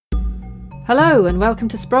Hello and welcome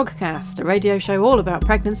to Sprogcast, a radio show all about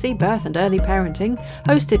pregnancy, birth and early parenting,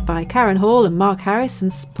 hosted by Karen Hall and Mark Harris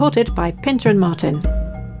and supported by Pinter and Martin.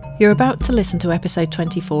 You're about to listen to episode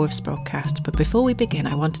 24 of Sprogcast, but before we begin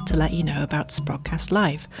I wanted to let you know about Sprogcast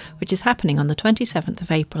Live, which is happening on the 27th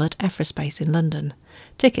of April at Efraspace in London.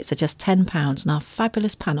 Tickets are just £10 and our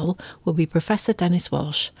fabulous panel will be Professor Dennis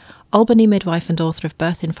Walsh, Albany midwife and author of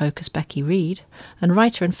Birth in Focus Becky Reed, and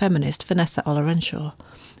writer and feminist Vanessa Olorenshaw.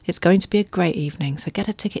 It's going to be a great evening, so get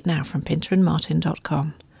a ticket now from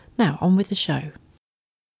pinterandmartin.com. Now, on with the show.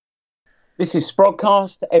 This is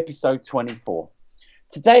Sprogcast, episode 24.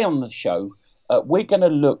 Today on the show, we're going to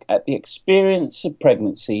look at the experience of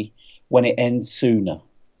pregnancy when it ends sooner,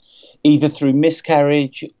 either through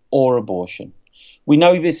miscarriage or abortion. We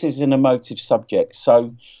know this is an emotive subject,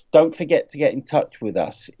 so don't forget to get in touch with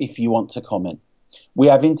us if you want to comment. We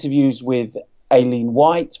have interviews with Aileen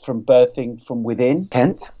White from Birthing from Within,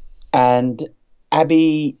 Kent, and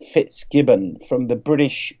Abi Fitzgibbon from the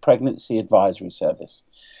British Pregnancy Advisory Service.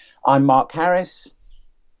 I'm Mark Harris,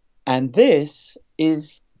 and this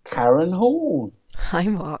is Karen Hall. Hi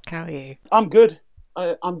Mark, how are you? I'm good.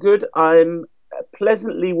 I'm good. I'm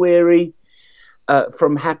pleasantly weary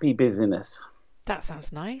from happy busyness. That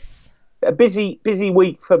sounds nice. A busy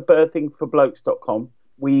week for birthingforblokes.com.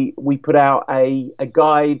 We put out a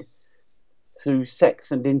guide to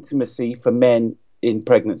sex and intimacy for men in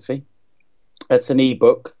pregnancy. It's an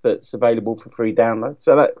ebook that's available for free download.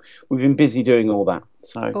 So that we've been busy doing all that.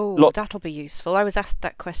 So that'll be useful. I was asked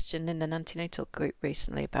that question in an antenatal group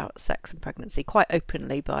recently about sex and pregnancy, quite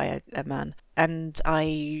openly by a man, and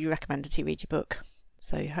I recommended he read your book.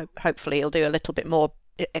 So hopefully he'll do a little bit more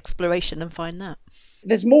exploration and find that.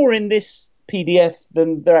 There's more in this PDF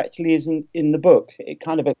than there actually is in the book. It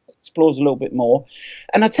kind of explores a little bit more.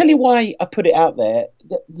 And I'll tell you why I put it out there.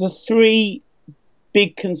 The three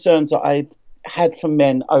big concerns that I've had from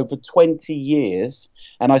men over 20 years,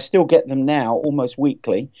 and I still get them now almost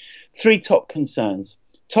weekly. Three top concerns.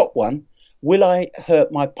 Top one, will I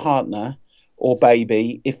hurt my partner or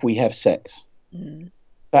baby if we have sex?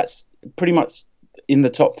 That's pretty much in the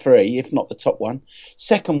top three, if not the top one.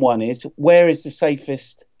 Second one is, where is the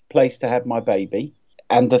safest place to have my baby?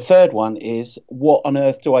 And the third one is, what on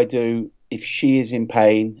earth do I do if she is in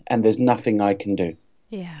pain and there's nothing I can do?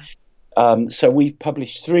 Yeah. So we've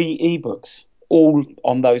published 3 ebooks, all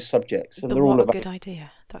on those subjects. And they're all a good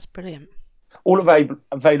idea. That's brilliant. All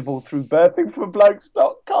available through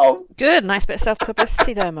birthingforblokes.com. Good. Nice bit of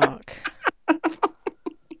self-publicity there, Mark.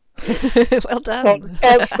 Well done.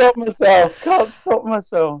 Can't stop myself.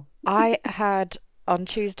 I had on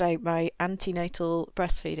Tuesday my antenatal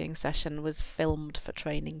breastfeeding session was filmed for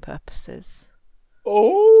training purposes.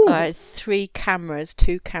 Oh! I had 3 cameras,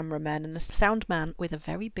 2 cameramen, and a sound man with a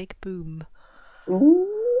very big boom.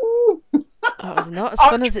 Ooh! It was not as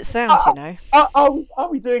fun as it sounds, you know. Are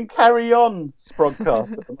we doing Carry On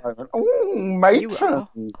Sprogcast at the moment? Ooh, matron!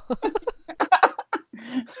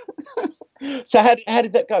 So how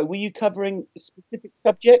did that go? Were you covering specific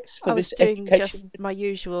subjects for this education? I was doing just my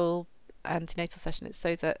usual antenatal session. It's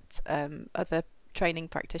so that other training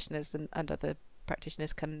practitioners and other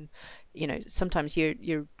practitioners can, sometimes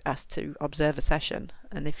you're asked to observe a session,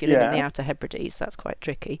 and if you live in the Outer Hebrides, that's quite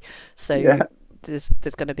tricky. So there's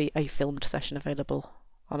going to be a filmed session available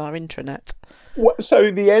on our intranet. So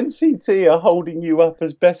the NCT are holding you up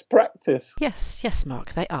as best practice? Yes,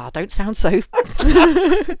 Mark, they are. Don't sound so.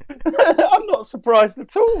 I'm not surprised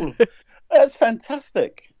at all. That's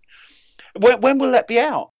fantastic. When will that be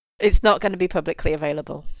out? It's not going to be publicly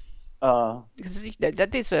available. Because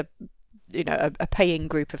these were, a paying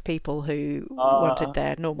group of people who wanted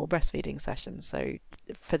their normal breastfeeding sessions. So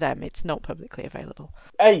for them, it's not publicly available.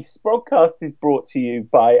 Sprogcast is brought to you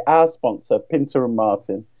by our sponsor, Pinter and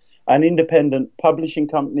Martin, an independent publishing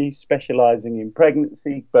company specialising in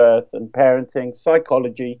pregnancy, birth and parenting,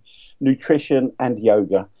 psychology, nutrition and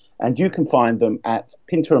yoga. And you can find them at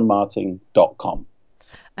pinterandmartin.com.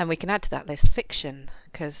 And we can add to that list fiction,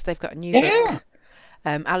 because they've got a new book.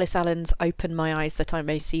 Alice Allen's Open My Eyes That I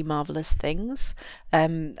May See Marvellous Things.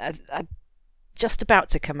 Just about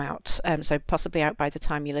to come out, so possibly out by the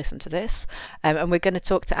time you listen to this. And we're going to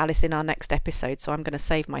talk to Alice in our next episode, so I'm going to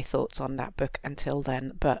save my thoughts on that book until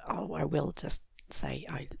then. But I will just say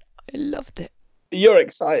I loved it. You're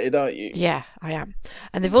excited, aren't you? Yeah, I am.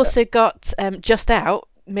 And they've also got, just out,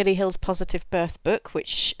 Millie Hill's Positive Birth book,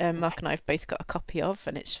 which Mark and I have both got a copy of,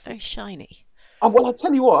 and it's very shiny. Oh, well, I'll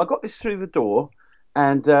tell you what, I got this through the door,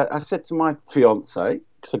 and I said to my fiance,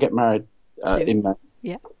 because I get married in May.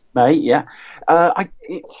 Yeah. May, yeah.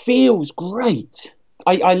 It feels great.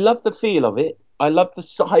 I love the feel of it. I love the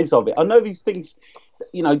size of it. I know these things,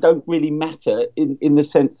 don't really matter in the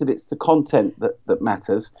sense that it's the content that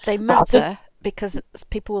matters. They matter because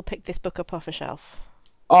people will pick this book up off a shelf.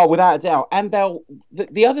 Oh, without a doubt. And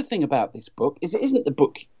the other thing about this book is it isn't the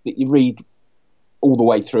book that you read all the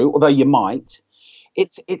way through, although you might.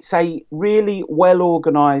 It's a really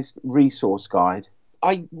well-organised resource guide.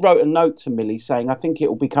 I wrote a note to Millie saying I think it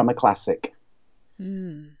will become a classic.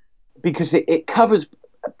 Because it covers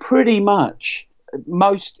pretty much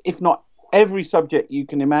most, if not every subject you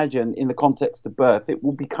can imagine in the context of birth. It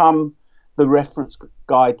will become the reference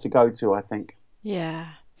guide to go to, I think. Yeah.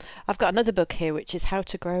 I've got another book here, which is How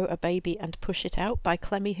to Grow a Baby and Push It Out by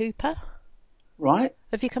Clemmy Hooper. Right.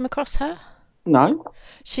 Have you come across her? No.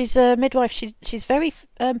 She's a midwife. She's very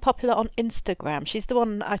popular on Instagram. She's the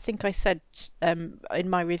one I think I said in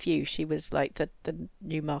my review. She was like the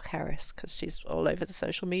new Mark Harris because she's all over the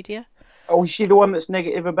social media. Oh, is she the one that's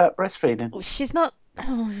negative about breastfeeding? She's not.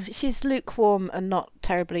 Oh, she's lukewarm and not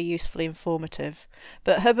terribly usefully informative.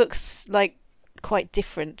 But her book's like quite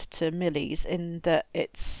different to Millie's in that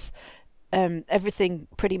it's everything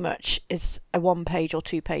pretty much is a 1-page or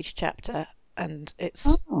 2-page chapter, and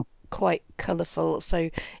it's quite colourful. So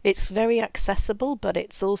it's very accessible, but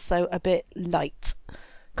it's also a bit light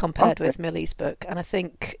compared with Millie's book. And I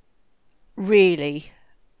think really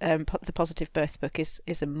the Positive Birth book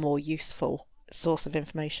is a more useful source of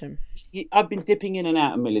information. I've been dipping in and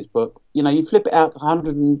out of Millie's book. You flip it out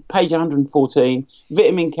to page 114,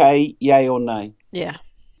 vitamin K, yay or nay. Yeah.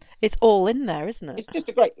 It's all in there, isn't it? It's just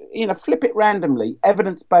a great, flip it randomly,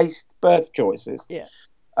 evidence-based birth choices. Yeah.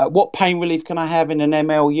 What pain relief can I have in an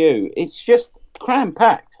MLU? It's just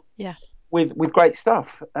cram-packed. Yeah. With great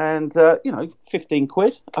stuff. And, 15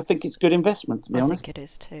 quid. I think it's good investment, to be honest. I think it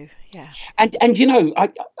is too, yeah. And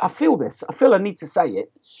I feel this. I feel I need to say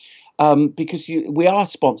it. Because we are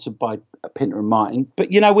sponsored by Pinter and Martin, but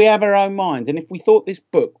we have our own mind, and if we thought this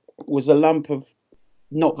book was a lump of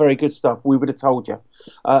not very good stuff, we would have told you.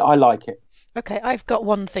 I like it. Okay, I've got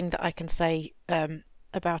one thing that I can say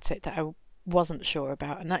about it that I wasn't sure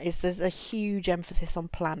about, and that is there's a huge emphasis on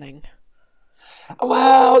planning.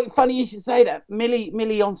 Well, funny you should say that.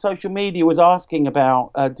 Millie on social media was asking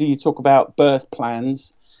about, do you talk about birth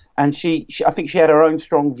plans? And she, I think she had her own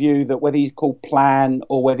strong view that whether you call plan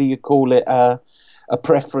or whether you call it a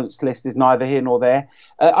preference list is neither here nor there.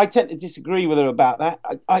 I tend to disagree with her about that.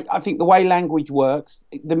 I think the way language works,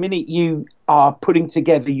 the minute you are putting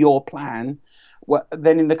together your plan,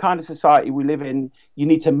 then in the kind of society we live in, you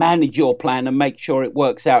need to manage your plan and make sure it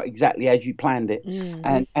works out exactly as you planned it.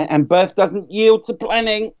 And birth doesn't yield to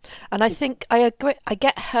planning. And I think I agree. I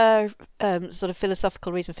get her sort of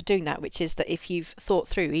philosophical reason for doing that, which is that if you've thought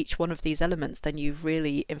through each one of these elements, then you've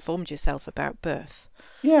really informed yourself about birth.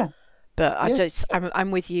 Yeah. But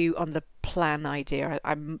I'm with you on the plan idea.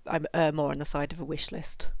 I'm more on the side of a wish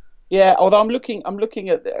list. Yeah, although I'm looking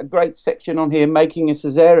at a great section on here, making a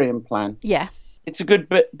cesarean plan. Yeah. It's a good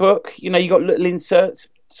book. You got little inserts.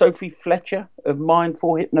 Sophie Fletcher of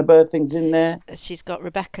Mindful Hypnobirthing's in there. She's got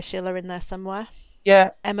Rebecca Schiller in there somewhere. Yeah.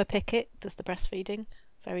 Emma Pickett does the breastfeeding.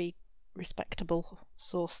 Very respectable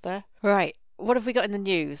source there. Right. What have we got in the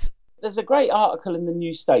news? There's a great article in the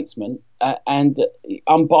New Statesman, and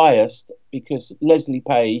I'm biased because Leslie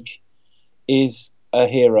Page is a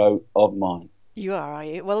hero of mine. You are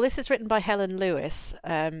you? Well, this is written by Helen Lewis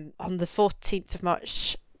on the 14th of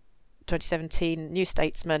March 2017, New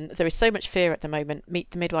Statesman. There is so much fear at the moment. Meet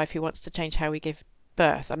the midwife who wants to change how we give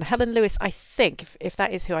birth. And Helen Lewis, I think, if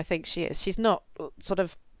that is who I think she is, she's not sort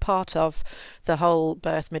of part of the whole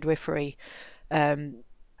birth midwifery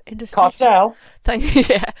industry. Cartel.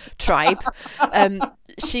 Tribe.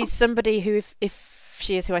 She's somebody who, if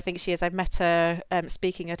she is who I think she is, I met her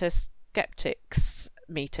speaking at a skeptics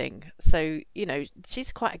meeting. So,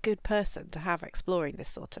 she's quite a good person to have exploring this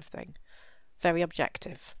sort of thing. Very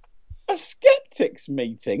objective. A skeptics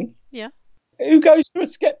meeting? Yeah. Who goes to a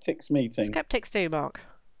skeptics meeting? Skeptics do, Mark.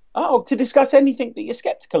 Oh, to discuss anything that you're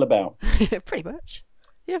skeptical about? Pretty much.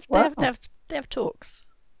 They have talks.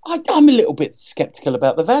 I'm a little bit skeptical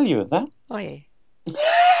about the value of that. Are you?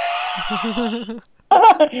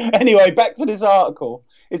 Anyway, back to this article.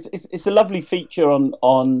 It's a lovely feature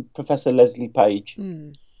on Professor Leslie Page.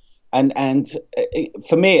 And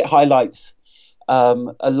for me, it highlights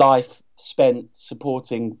a life spent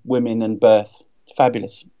supporting women and birth. It's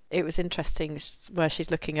fabulous. It was interesting where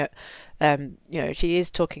she's looking at, she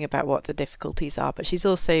is talking about what the difficulties are, but she's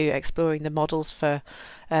also exploring the models for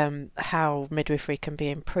how midwifery can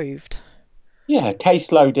be improved. Yeah,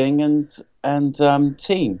 case loading and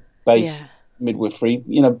team-based midwifery,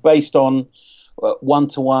 based on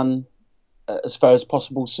one-to-one, as far as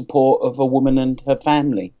possible, support of a woman and her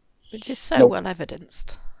family. Which is so well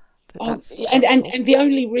evidenced. And the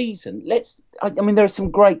only reason, there are some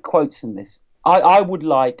great quotes in this. I would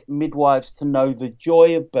like midwives to know the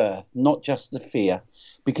joy of birth, not just the fear,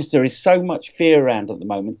 because there is so much fear around at the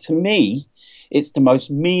moment. To me, it's the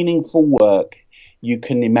most meaningful work you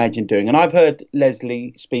can imagine doing. And I've heard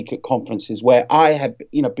Leslie speak at conferences where I have,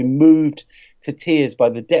 been moved to tears by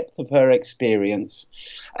the depth of her experience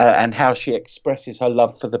and how she expresses her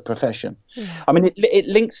love for the profession. Yeah. I mean, it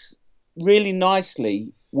links really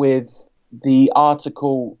nicely with the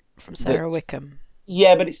article from Sarah Wickham.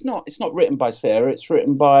 Yeah, but it's not written by Sarah. It's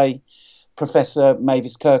written by Professor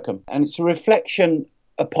Mavis Kirkham, and it's a reflection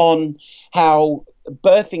upon how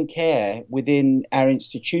birthing care within our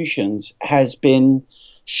institutions has been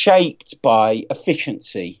shaped by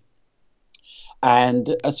efficiency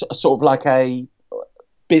and a sort of like a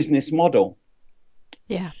business model.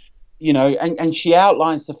 Yeah. And she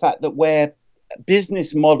outlines the fact that where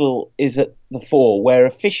business model is at the fore, where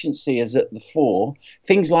efficiency is at the fore,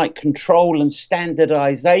 things like control and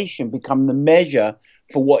standardization become the measure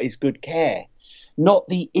for what is good care, not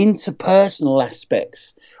the interpersonal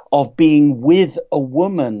aspects of being with a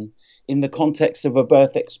woman in the context of a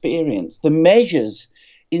birth experience. The measures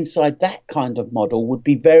inside that kind of model would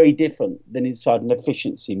be very different than inside an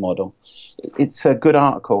efficiency model. It's a good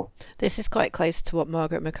article. This is quite close to what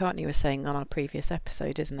Margaret McCartney was saying on our previous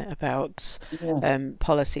episode, isn't it, about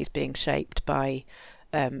policies being shaped by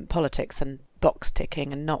politics and box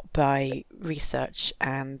ticking and not by research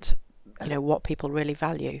and what people really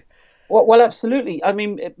value. Well, absolutely. I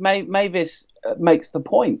mean, Mavis makes the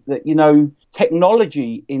point that,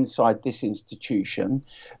 technology inside this institution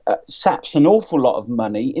saps an awful lot of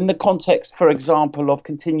money in the context, for example, of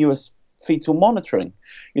continuous fetal monitoring,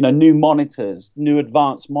 new monitors, new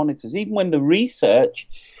advanced monitors, even when the research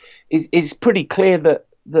is pretty clear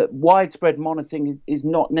that widespread monitoring is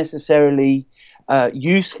not necessarily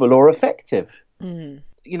useful or effective. Mm.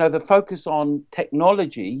 The focus on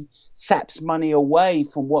technology saps money away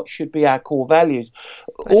from what should be our core values.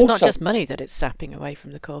 It's not just money that it's sapping away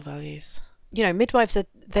from the core values. Midwives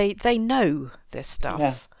they know this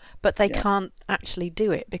stuff, but they can't actually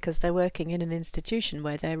do it because they're working in an institution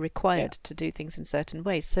where they're required to do things in certain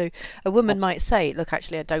ways. So a woman might say, look,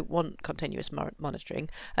 actually, I don't want continuous monitoring.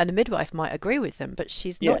 And a midwife might agree with them, but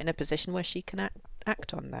she's not in a position where she can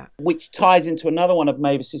act on that. Which ties into another one of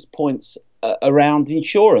Mavis's points around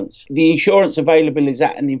insurance. The insurance available is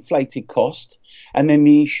at an inflated cost, and then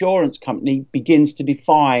the insurance company begins to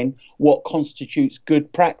define what constitutes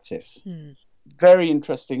good practice. Very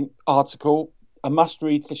interesting article, a must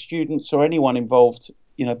read for students or anyone involved,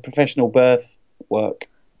 professional birth work.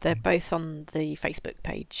 They're both on the Facebook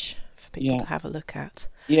page for people to have a look at.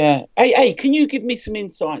 Yeah. Hey, can you give me some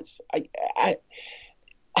insights?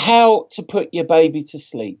 How to put your baby to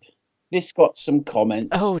sleep? This got some comments.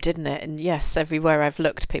 Oh, didn't it? And yes, everywhere I've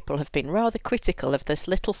looked, people have been rather critical of this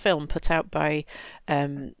little film put out by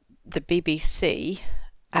the BBC.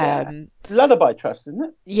 Lullaby Trust, isn't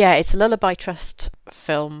it? Yeah, it's a Lullaby Trust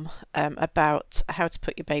film about how to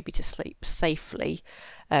put your baby to sleep safely,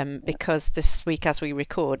 because this week, as we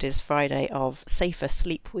record, is Friday of Safer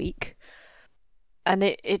Sleep Week. And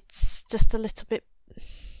it's just a little bit...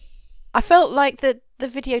 I felt like the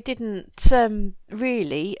video didn't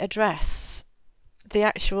really address the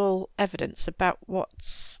actual evidence about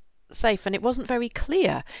what's safe, and it wasn't very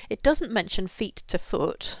clear. It doesn't mention feet to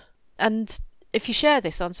foot, and if you share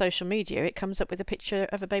this on social media, it comes up with a picture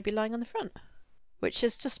of a baby lying on the front, which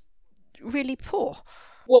is just really poor.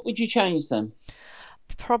 What would you change then?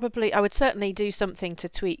 Probably, I would certainly do something to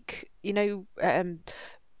tweak,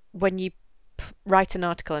 when you write an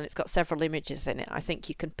article and it's got several images in it, I think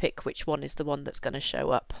you can pick which one is the one that's going to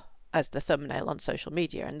show up as the thumbnail on social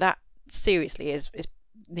media, and that seriously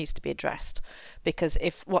needs to be addressed, because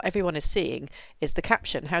if what everyone is seeing is the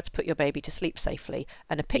caption, how to put your baby to sleep safely,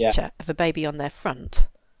 and a picture of a baby on their front,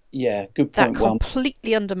 good point. That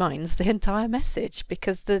completely undermines the entire message,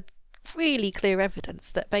 because the really clear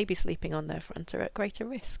evidence that babies sleeping on their front are at greater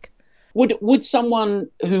risk. Would someone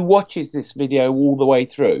who watches this video all the way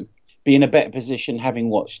through be in a better position having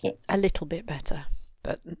watched it? A little bit better,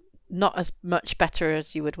 but not as much better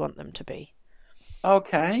as you would want them to be.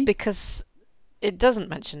 Okay. Because it doesn't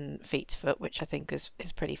mention feet to foot, which I think is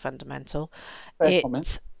pretty fundamental. Fair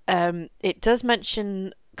comment. It does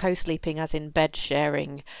mention co-sleeping, as in bed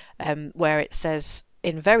sharing, where it says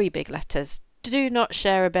in very big letters, do not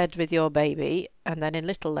share a bed with your baby, and then in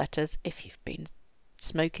little letters, if you've been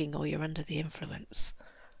smoking or you're under the influence.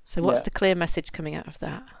 So what's the clear message coming out of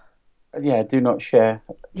that? Do not share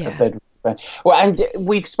a bed. Well, and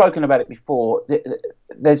we've spoken about it before.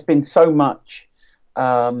 There's been so much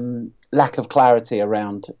lack of clarity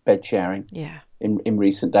around bed sharing in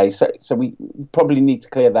recent days. So we probably need to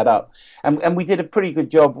clear that up. And we did a pretty good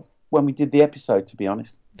job when we did the episode, to be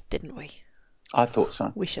honest. Didn't we? I thought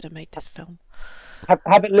so. We should have made this film.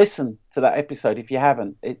 Have a listen to that episode if you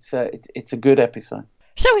haven't. It's a good episode.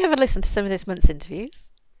 Shall we have a listen to some of this month's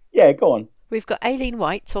interviews? Yeah, go on. We've got Aileen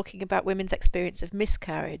White talking about women's experience of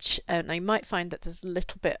miscarriage. Now, you might find that there's a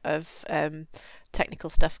little bit of technical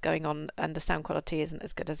stuff going on and the sound quality isn't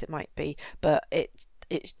as good as it might be, but it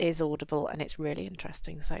is audible and it's really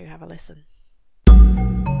interesting, so have a listen.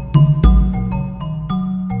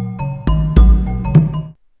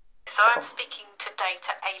 So I'm speaking today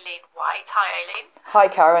to Aileen White. Hi, Aileen. Hi,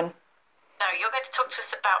 Karen. Now, you're going to talk to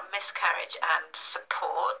us about miscarriage and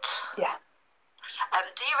support. Yeah.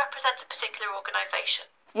 Do you represent a particular organisation?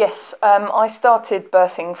 Yes, I started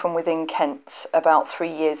Birthing from Within Kent about 3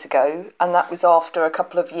 years ago, and that was after a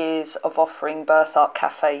couple of years of offering Birth Art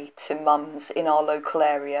Cafe to mums in our local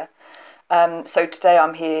area. So today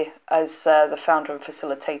I'm here as the founder and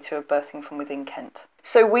facilitator of Birthing from Within Kent.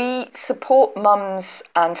 So we support mums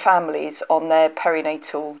and families on their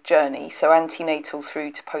perinatal journey, so antenatal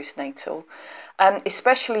through to postnatal,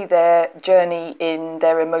 especially their journey in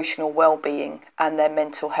their emotional well-being and their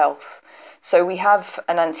mental health. So we have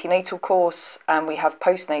an antenatal course and we have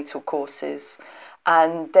postnatal courses,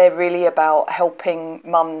 and they're really about helping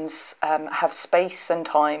mums have space and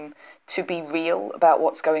time to be real about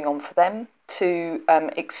what's going on for them, to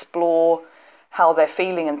explore how they're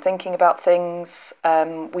feeling and thinking about things.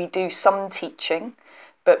 We do some teaching,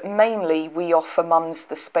 but mainly we offer mums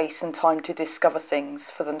the space and time to discover things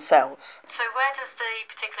for themselves. So where does the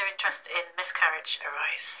particular interest in miscarriage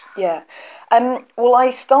arise? Yeah. Well, I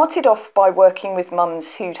started off by working with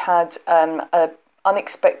mums who'd had a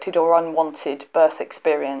unexpected or unwanted birth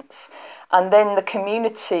experience. And then the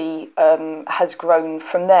community has grown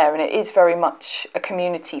from there, and it is very much a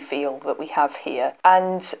community feel that we have here.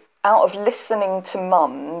 And out of listening to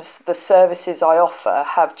mums, the services I offer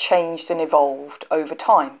have changed and evolved over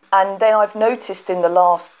time. And then I've noticed in the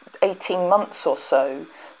last 18 months or so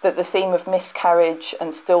that the theme of miscarriage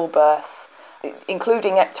and stillbirth,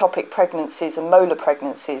 including ectopic pregnancies and molar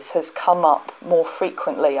pregnancies, has come up more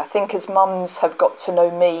frequently. I think as mums have got to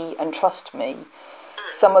know me and trust me,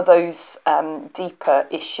 some of those deeper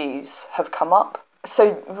issues have come up.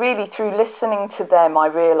 So really through listening to them, I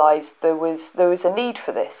realised there was a need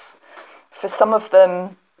for this. For some of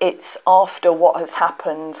them, it's after what has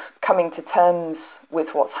happened, coming to terms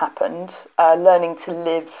with what's happened, learning to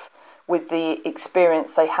live with the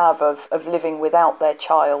experience they have of living without their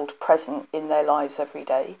child present in their lives every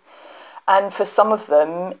day. And for some of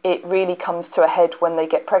them, it really comes to a head when they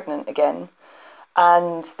get pregnant again,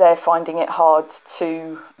 and they're finding it hard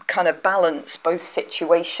to kind of balance both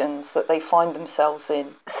situations that they find themselves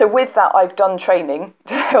in. So with that, I've done training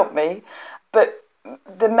to help me, but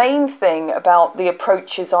the main thing about the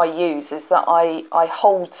approaches I use is that I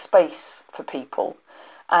hold space for people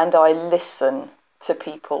and I listen to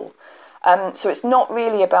people. So it's not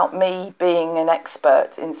really about me being an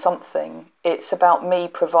expert in something, it's about me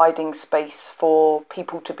providing space for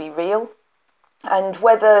people to be real. And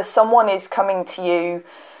whether someone is coming to you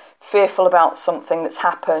fearful about something that's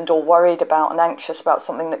happened or worried about and anxious about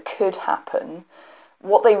something that could happen,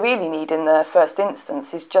 what they really need in the first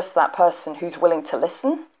instance is just that person who's willing to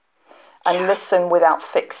listen and listen without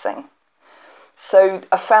fixing. So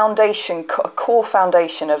a core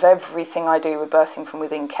foundation of everything I do with Birthing from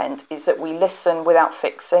Within Kent is that we listen without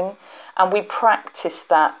fixing, and we practice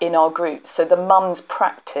that in our groups. So the mums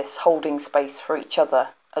practice holding space for each other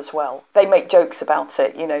as well. They make jokes about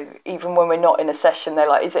it, you know, even when we're not in a session, they're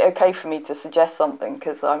like, is it okay for me to suggest something?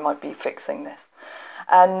 Because I might be fixing this.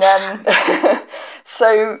 And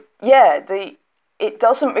so, yeah, it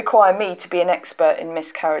doesn't require me to be an expert in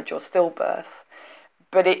miscarriage or stillbirth,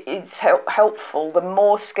 but it is helpful. The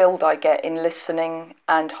more skilled I get in listening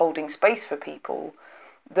and holding space for people,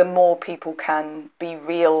 the more people can be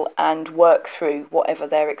real and work through whatever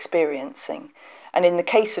they're experiencing. And in the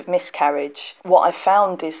case of miscarriage, what I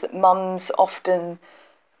found is that mums often,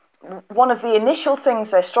 one of the initial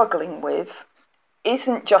things they're struggling with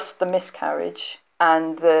isn't just the miscarriage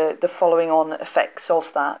and the following on effects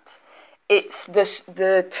of that. It's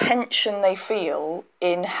the tension they feel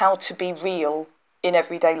in how to be real in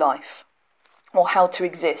everyday life, or how to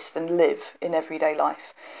exist and live in everyday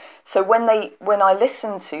life. So when I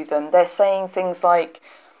listen to them, they're saying things like,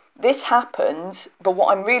 this happened, but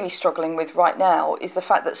what I'm really struggling with right now is the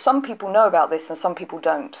fact that some people know about this and some people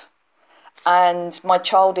don't. And my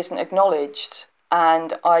child isn't acknowledged,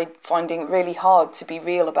 and I'm finding it really hard to be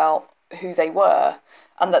real about who they were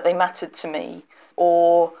and that they mattered to me.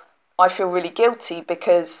 or I feel really guilty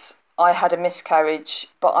because I had a miscarriage,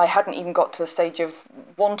 but I hadn't even got to the stage of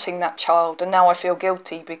wanting that child, and now I feel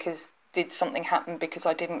guilty because did something happen because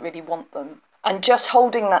I didn't really want them. And just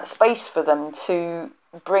holding that space for them to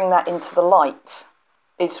bring that into the light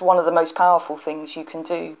is one of the most powerful things you can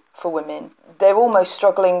do for women. They're almost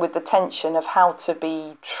struggling with the tension of how to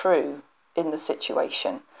be true in the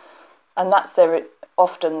situation. And that's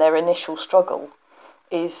often their initial struggle,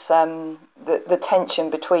 is the tension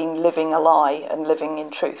between living a lie and living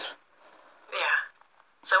in truth. Yeah.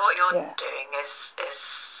 So what you're doing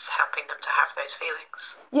is helping them to have those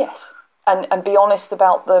feelings. Yes. And be honest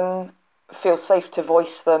about them, feel safe to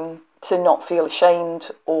voice them, to not feel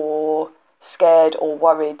ashamed or scared or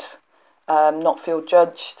worried, not feel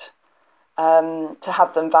judged, to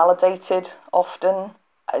have them validated often,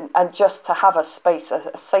 and just to have a space,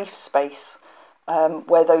 a safe space,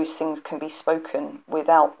 where those things can be spoken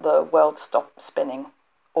without the world stop spinning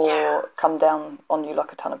or come down on you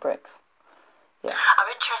like a ton of bricks. Yeah.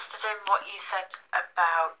 I'm interested in what you said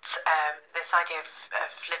about this idea of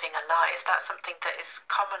living a lie. Is that something that is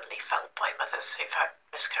commonly felt by mothers who've had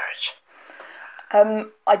miscarriage?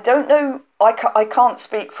 I don't know. I can't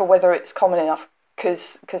speak for whether it's common enough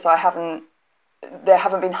because there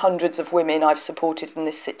haven't been hundreds of women I've supported in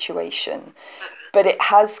this situation. But it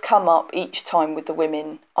has come up each time with the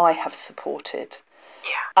women I have supported.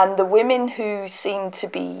 Yeah. And the women who seem to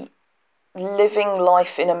be living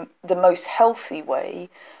life in the most healthy way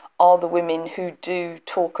are the women who do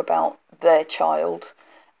talk about their child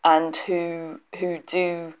and who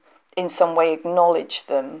do in some way acknowledge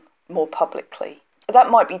them more publicly. That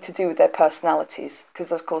might be to do with their personalities,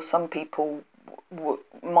 because of course some people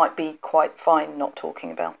might be quite fine not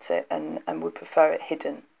talking about it and would prefer it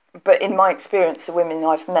hidden. But in my experience, the women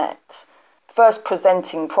I've met, first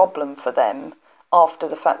presenting problem for them after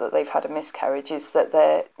the fact that they've had a miscarriage is that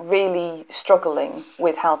they're really struggling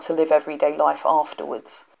with how to live everyday life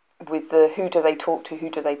afterwards, with the who do they talk to, who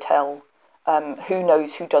do they tell, who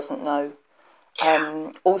knows, who doesn't know.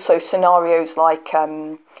 Also scenarios like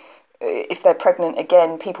if they're pregnant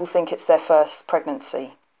again, people think it's their first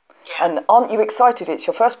pregnancy. Yeah. And aren't you excited? It's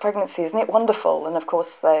your first pregnancy, isn't it wonderful? And of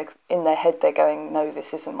course, they're in their head, they're going, no,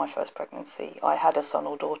 this isn't my first pregnancy. I had a son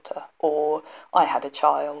or daughter, or I had a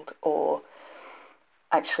child, or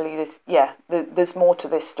actually, there's more to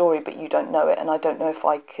this story, but you don't know it, and I don't know if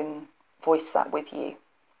I can voice that with you.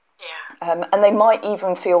 Yeah. And they might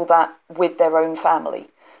even feel that with their own family.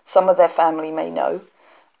 Some of their family may know,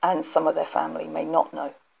 and some of their family may not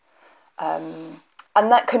know. And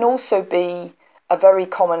that can also be a very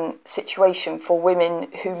common situation for women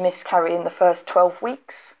who miscarry in the first 12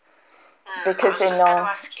 weeks. Because I was just going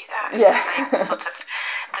to ask you that. Sort of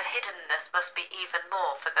the hiddenness must be even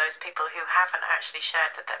more for those people who haven't actually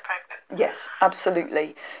shared that they're pregnant. Yes,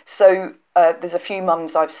 absolutely. So there's a few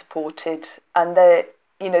mums I've supported, and they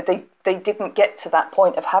didn't get to that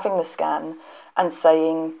point of having the scan and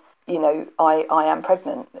saying, I am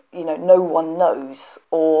pregnant. No one knows,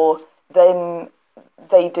 or them.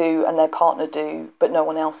 They do and their partner do, but no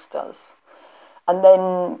one else does. And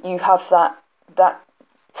then you have that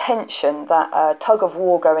tension, that tug of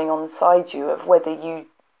war going on inside you of whether you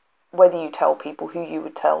tell people, who you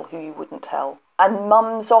would tell, who you wouldn't tell. And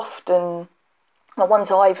mums often, the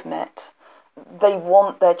ones I've met, they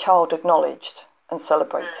want their child acknowledged and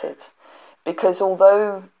celebrated, because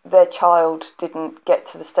although their child didn't get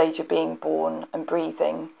to the stage of being born and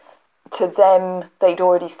breathing, to them, they'd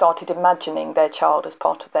already started imagining their child as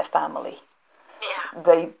part of their family.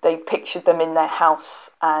 Yeah. They pictured them in their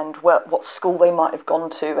house and what school they might have gone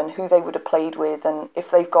to and who they would have played with, and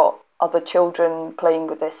if they've got other children playing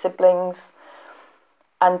with their siblings.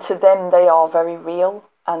 And to them, they are very real,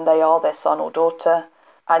 and they are their son or daughter,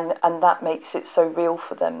 and that makes it so real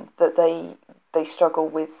for them that they struggle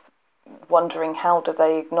with wondering how do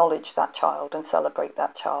they acknowledge that child and celebrate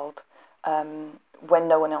that child when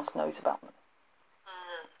no one else knows about them.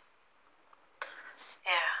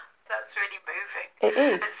 Yeah, that's really moving. It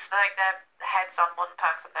is. It's like their heads on one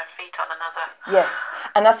path and their feet on another. Yes,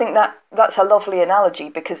 and I think that's a lovely analogy,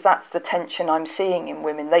 because that's the tension I'm seeing in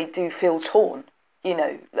women. They do feel torn,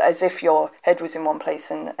 as if your head was in one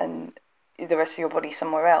place and the rest of your body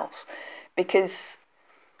somewhere else. Because,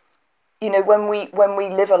 when we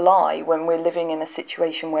live a lie, when we're living in a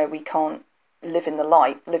situation where we can't live in the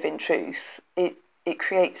light, live in truth, it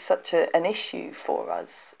creates such an issue for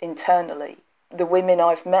us internally. The women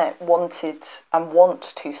I've met wanted and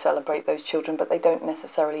want to celebrate those children, but they don't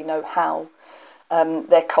necessarily know how.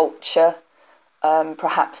 Their culture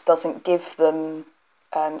perhaps doesn't give them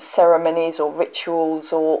ceremonies or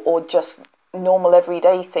rituals or just normal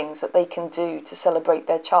everyday things that they can do to celebrate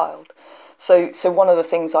their child. So one of the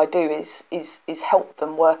things I do is help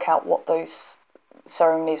them work out what those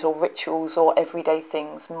ceremonies or rituals or everyday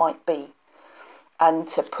things might be, and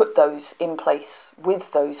to put those in place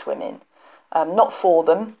with those women, not for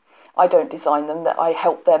them. I don't design them, that I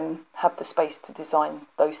help them have the space to design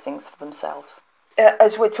those things for themselves.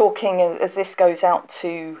 As we're talking, as this goes out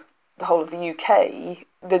to the whole of the UK,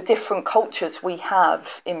 the different cultures we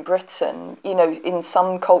have in Britain, in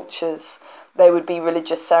some cultures there would be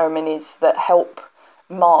religious ceremonies that help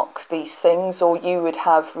mark these things, or you would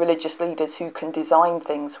have religious leaders who can design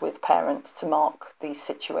things with parents to mark these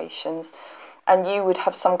situations. And you would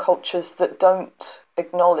have some cultures that don't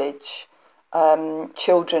acknowledge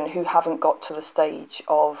children who haven't got to the stage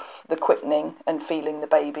of the quickening and feeling the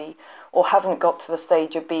baby, or haven't got to the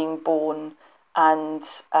stage of being born and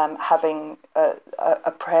having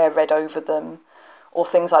a prayer read over them, or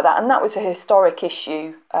things like that. And that was a historic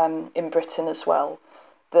issue in Britain as well,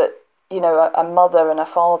 that a mother and a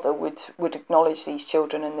father would acknowledge these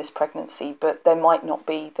children in this pregnancy, but there might not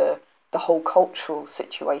be the whole cultural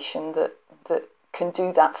situation that can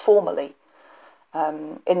do that formally,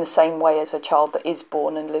 in the same way as a child that is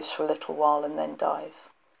born and lives for a little while and then dies.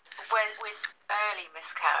 With early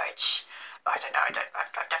miscarriage, I don't know,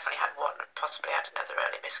 I've definitely had one, possibly had another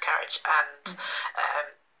early miscarriage, and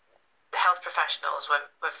the health professionals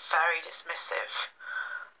were very dismissive.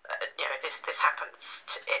 This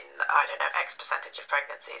happens in, I don't know, X percentage of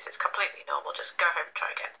pregnancies. It's completely normal. Just go home and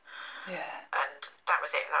try again. Yeah. And that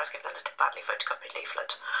was it. And I was given a little badly photocopied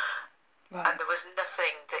leaflet. Right. And there was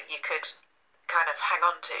nothing that you could kind of hang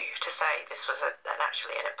on to say this was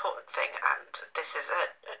actually an important thing, and this is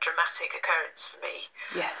a dramatic occurrence for me.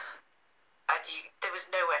 Yes. And there was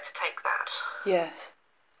nowhere to take that. Yes.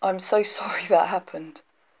 I'm so sorry that happened.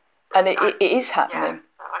 And it is happening.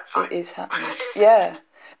 Yeah, I'm fine. It is happening. Yeah.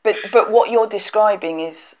 But what you're describing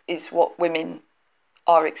is what women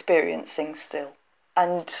are experiencing still.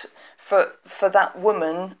 And for that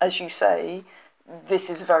woman, as you say, this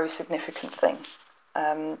is a very significant thing.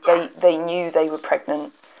 They knew they were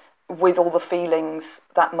pregnant, with all the feelings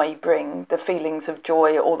that may bring, the feelings of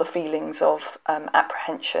joy or the feelings of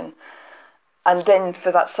apprehension. And then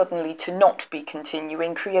for that suddenly to not be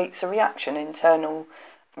continuing creates a reaction, internal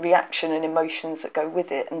reaction and emotions that go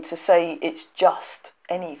with it. And to say it's just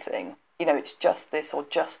anything, it's just this or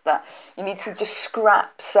just that, you need to just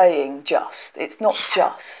scrap saying just. It's not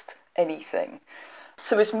just anything.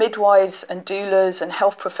 So as midwives and doulas and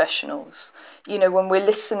health professionals, when we're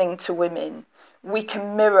listening to women, we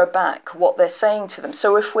can mirror back what they're saying to them.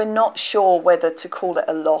 So if we're not sure whether to call it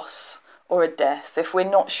a loss or a death, if we're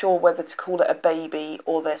not sure whether to call it a baby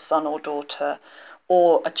or their son or daughter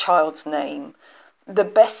or a child's name, the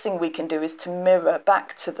best thing we can do is to mirror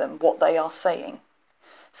back to them what they are saying.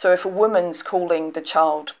 So if a woman's calling the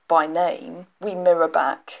child by name, we mirror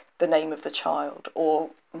back the name of the child,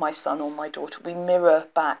 or my son or my daughter. We mirror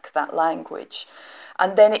back that language.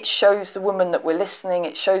 And then it shows the woman that we're listening,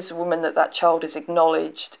 it shows the woman that child is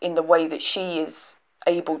acknowledged in the way that she is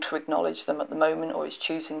able to acknowledge them at the moment, or is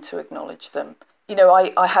choosing to acknowledge them.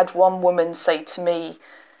 I had one woman say to me,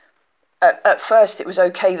 at first it was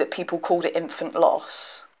okay that people called it infant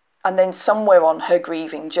loss. And then somewhere on her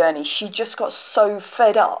grieving journey, she just got so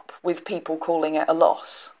fed up with people calling it a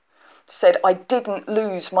loss. Said, I didn't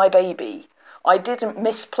lose my baby. I didn't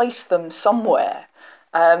misplace them somewhere.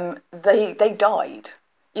 They died.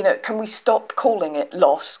 Can we stop calling it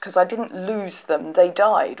loss? Because I didn't lose them. They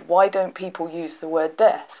died. Why don't people use the word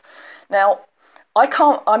death? Now,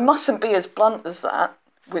 I mustn't be as blunt as that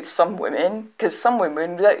with some women, because some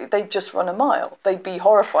women, they just run a mile. They'd be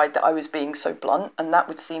horrified that I was being so blunt, and that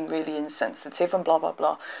would seem really insensitive and blah, blah,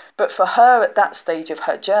 blah. But for her at that stage of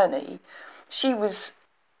her journey, she was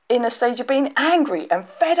in a stage of being angry and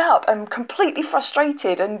fed up and completely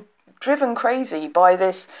frustrated and driven crazy by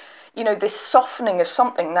this, this softening of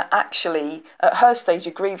something that actually, at her stage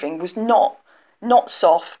of grieving, was not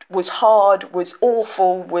soft, was hard, was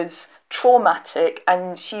awful, was traumatic,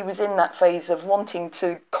 and she was in that phase of wanting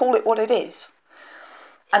to call it what it is.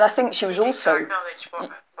 And I think she was also acknowledge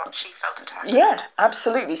what she felt at her. Yeah,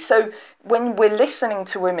 absolutely. So when we're listening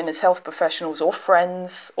to women as health professionals or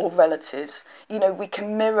friends or relatives, we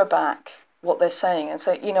can mirror back what they're saying and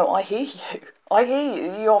say, I hear you. I hear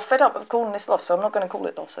you. You're fed up of calling this loss, so I'm not going to call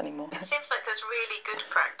it loss anymore. It seems like there's really good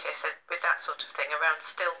practice with that sort of thing around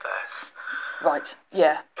stillbirth. Right,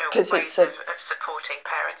 yeah. Because it's of supporting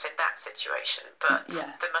parents in that situation, but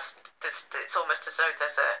it's almost as though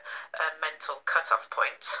there's a mental cut-off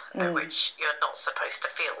point at which you're not supposed to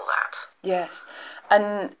feel that. Yes,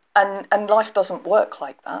 and life doesn't work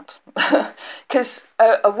like that, because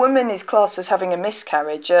a woman is classed as having a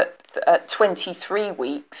miscarriage at 23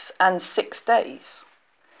 weeks and 6 days.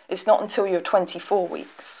 It's not until you're 24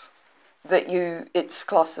 weeks that it's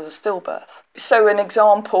classed as a stillbirth. So an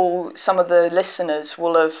example, some of the listeners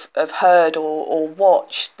will have heard or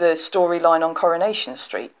watched the storyline on Coronation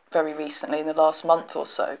Street very recently in the last month or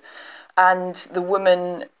so. And the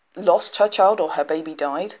woman lost her child, or her baby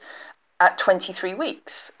died, at 23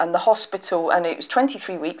 weeks. And the hospital, and it was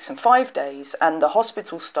 23 weeks and 5 days, and the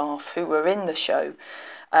hospital staff who were in the show,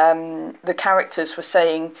 the characters were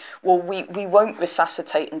saying, well, we won't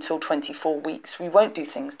resuscitate until 24 weeks. We won't do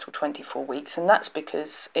things till 24 weeks. And that's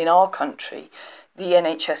because in our country, the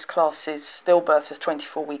NHS classes stillbirth as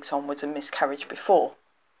 24 weeks onwards and miscarriage before.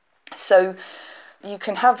 So you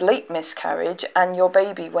can have late miscarriage and your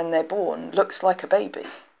baby, when they're born, looks like a baby,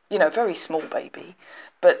 very small baby,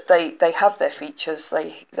 but they have their features,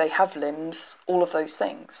 they have limbs, all of those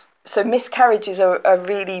things. So miscarriage is a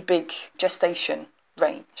really big gestation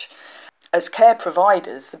range. As care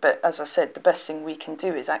providers, as I said, the best thing we can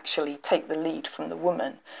do is actually take the lead from the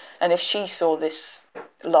woman. And if she saw this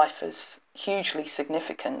life as hugely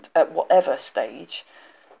significant at whatever stage,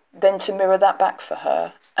 then to mirror that back for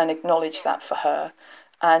her and acknowledge that for her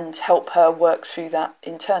and help her work through that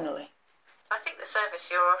internally. I think the service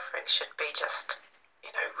you're offering should be just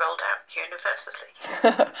rolled out universally.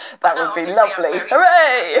 That would be lovely.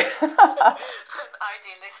 Hooray!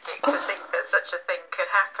 Idealistic to think that such a thing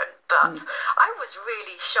could happen, but I was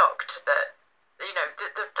really shocked that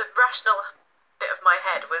the rational bit of my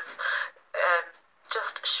head was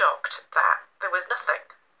just shocked that there was nothing.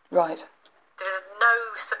 Right. There was no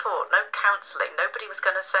support, no counselling. Nobody was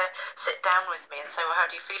going to sit down with me and say, well, how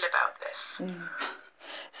do you feel about this?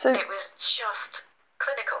 So it was just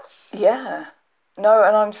clinical. Yeah. No,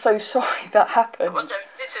 and I'm so sorry that happened. Well,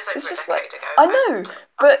 this is over a decade ago. I know,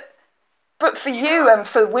 but for you and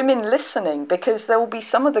for women listening, because there will be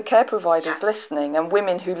some of the care providers listening and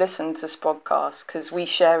women who listen to Sprogcast, because we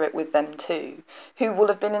share it with them too, who will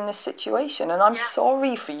have been in this situation. And I'm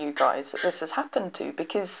sorry for you guys that this has happened to,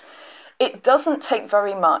 because it doesn't take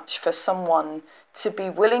very much for someone to be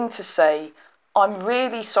willing to say, I'm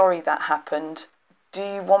really sorry that happened. Do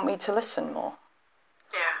you want me to listen more?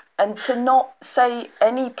 Yeah. And to not say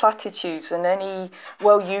any platitudes and any,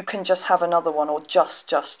 well, you can just have another one, or just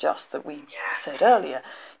that we said earlier.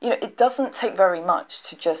 It doesn't take very much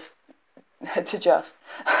to just couples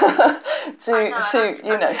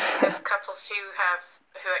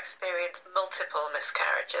who experience multiple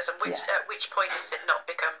miscarriages, and at which point does it not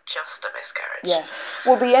become just a miscarriage? Yeah.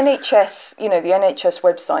 Well, the NHS, the NHS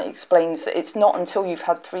website explains that it's not until you've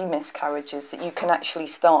had 3 miscarriages that you can actually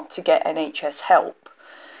start to get NHS help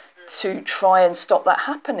to try and stop that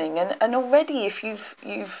happening. And already, if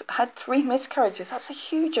you've had 3 miscarriages, that's a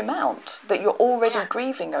huge amount that you're already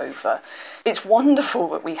grieving over. It's wonderful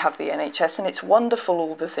that we have the NHS, and it's wonderful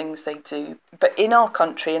all the things they do. But in our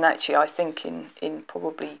country, and actually I think in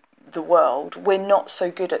probably the world, we're not so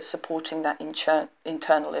good at supporting that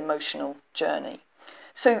internal emotional journey.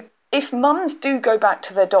 So if mums do go back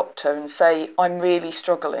to their doctor and say, I'm really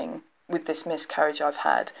struggling with this miscarriage I've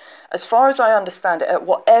had, as far as I understand it, at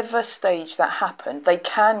whatever stage that happened, they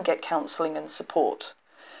can get counselling and support.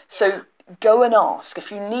 So go and ask.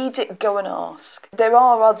 If you need it, go and ask. There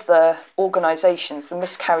are other organisations. The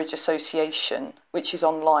Miscarriage Association, which is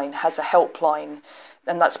online, has a helpline,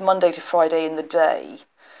 and that's Monday to Friday in the day.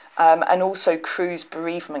 And also Cruise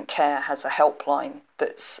Bereavement Care has a helpline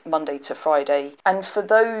that's Monday to Friday. And for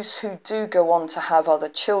those who do go on to have other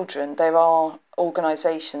children, there are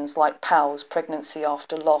organisations like PALS, Pregnancy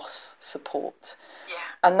After Loss Support. Yeah.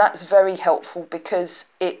 And that's very helpful, because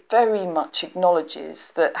it very much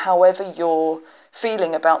acknowledges that however you're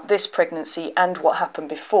feeling about this pregnancy and what happened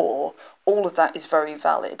before, all of that is very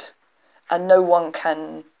valid. And no one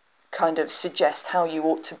can kind of suggest how you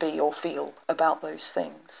ought to be or feel about those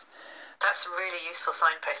things. That's really useful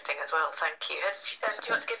signposting as well, thank you. Do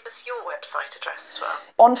you want to give us your website address as well?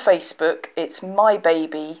 On Facebook, it's My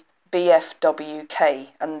Baby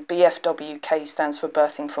BFWK, and BFWK stands for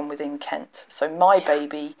Birthing From Within Kent. So My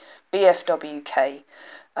Baby BFWK.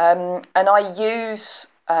 And I use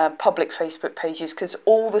public Facebook pages, because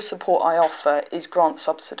all the support I offer is grant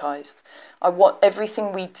subsidised. I want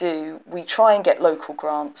everything we do, we try and get local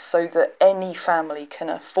grants so that any family can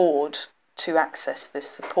afford to access this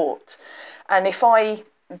support. And if I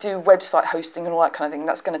do website hosting and all that kind of thing,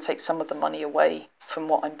 that's going to take some of the money away from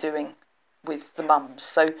what I'm doing with the mums.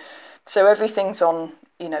 So everything's on,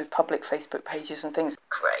 public Facebook pages and things.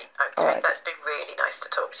 Great. Okay. All right. That's been really nice to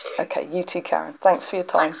talk to you. Okay, you too, Karen. Thanks for your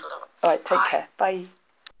time. Thanks a lot. All right, take Bye. care. Bye.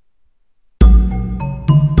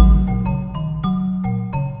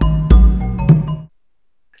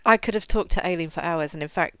 I could have talked to Aileen for hours, and in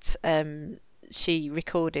fact, she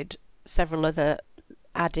recorded several other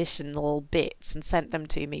additional bits and sent them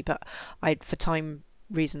to me, but for time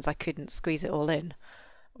reasons I couldn't squeeze it all in,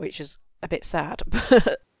 which is a bit sad.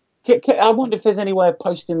 I wonder if there's any way of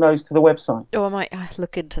posting those to the website. Oh, I might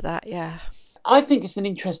look into that, yeah. I think it's an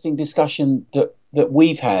interesting discussion that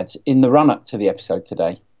we've had in the run-up to the episode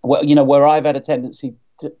today. Well, where I've had a tendency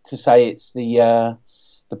to say it's the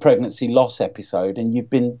pregnancy loss episode, and you've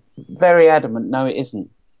been very adamant, no, it isn't.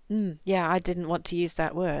 Yeah, I didn't want to use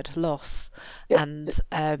that word, loss. Yeah.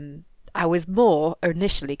 And I was more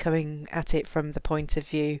initially coming at it from the point of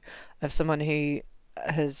view of someone who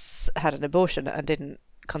has had an abortion and didn't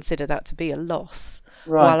consider that to be a loss.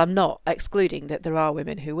 Right. While I'm not excluding that there are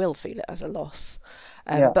women who will feel it as a loss.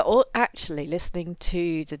 But actually listening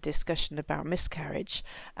to the discussion about miscarriage,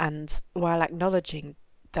 and while acknowledging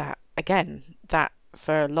that, again, that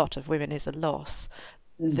for a lot of women is a loss,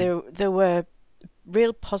 there were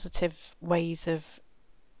real positive ways of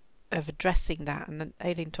addressing that. And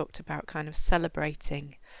Aileen talked about kind of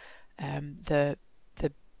celebrating the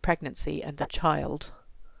pregnancy and the child,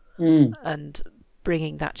 and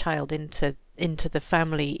bringing that child into the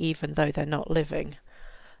family even though they're not living.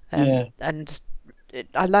 And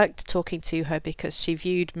I liked talking to her because she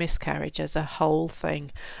viewed miscarriage as a whole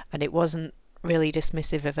thing, and it wasn't really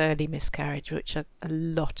dismissive of early miscarriage, which a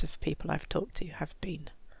lot of people I've talked to have been.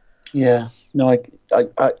 Yeah, no,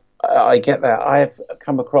 I get that. I have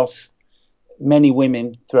come across many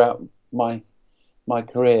women throughout my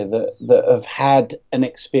career that have had an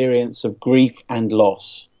experience of grief and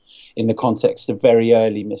loss in the context of very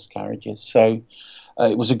early miscarriages. So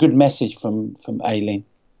it was a good message from Aileen.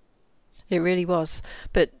 It really was.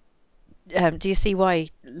 But do you see why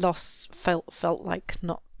loss felt like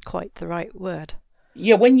not quite the right word?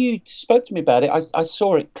 Yeah, when you spoke to me about it, I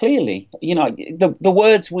saw it clearly. The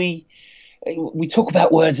words we talk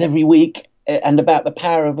about words every week and about the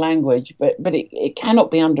power of language, but it cannot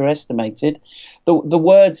be underestimated. The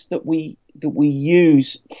words that we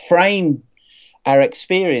use frame our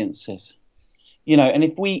experiences. And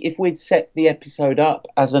if we'd set the episode up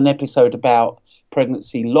as an episode about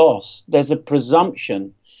pregnancy loss, there's a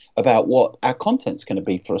presumption about what our content's going to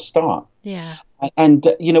be for a start. Yeah. And,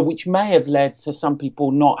 which may have led to some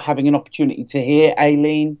people not having an opportunity to hear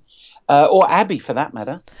Aileen or Abi for that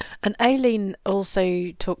matter. And Aileen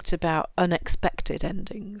also talked about unexpected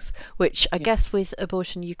endings, which I guess with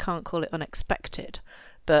abortion you can't call it unexpected,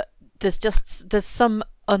 but there's some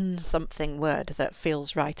something word that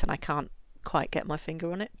feels right and I can't quite get my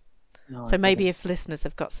finger on it. No, so maybe if listeners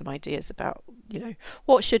have got some ideas about,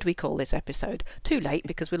 what should we call this episode? Too late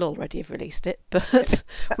because we'll already have released it, but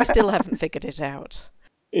we still haven't figured it out.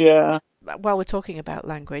 Yeah. While we're talking about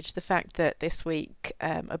language, the fact that this week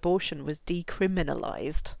abortion was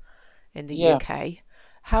decriminalised in the UK,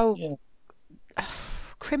 how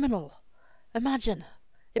criminal. Imagine.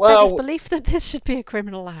 It beggars belief that this should be a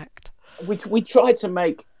criminal act. We try to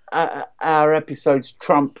make our episodes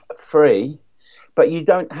Trump-free, but you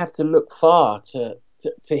don't have to look far to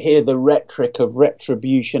hear the rhetoric of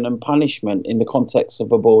retribution and punishment in the context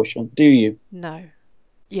of abortion, do you? No.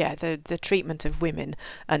 Yeah, the treatment of women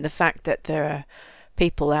and the fact that there are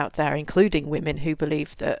people out there, including women, who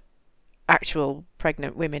believe that actual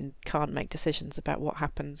pregnant women can't make decisions about what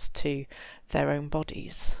happens to their own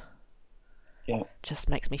bodies. Yeah. Just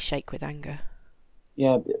makes me shake with anger.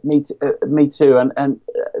 Yeah, me too. And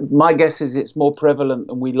my guess is it's more prevalent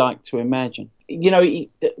than we like to imagine. The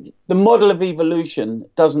model of evolution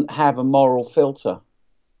doesn't have a moral filter.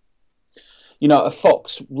 A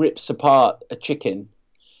fox rips apart a chicken,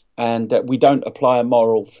 and we don't apply a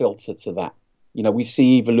moral filter to that. We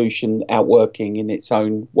see evolution outworking in its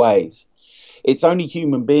own ways. It's only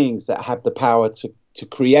human beings that have the power to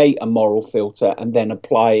create a moral filter and then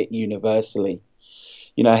apply it universally.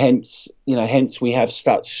 Hence we have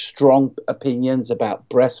such strong opinions about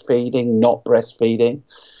breastfeeding, not breastfeeding,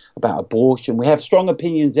 about abortion. We have strong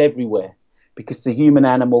opinions everywhere because the human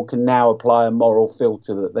animal can now apply a moral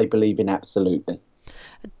filter that they believe in absolutely.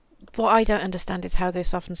 what I don't understand is how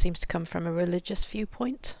this often seems to come from a religious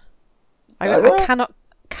viewpoint. I cannot.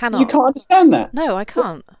 You can't understand that? No, I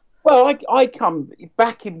can't. Well, I come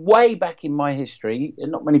way back in my history.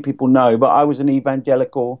 Not many people know, but I was an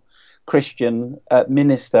evangelical Christian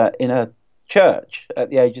minister in a church at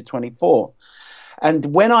the age of 24.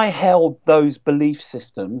 And when I held those belief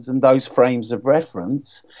systems and those frames of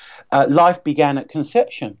reference, life began at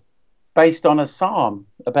conception, based on a psalm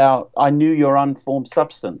about, I knew your unformed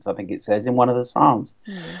substance, I think it says in one of the psalms.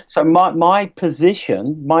 So my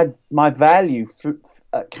position, my value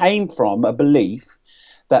came from a belief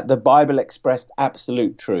that the Bible expressed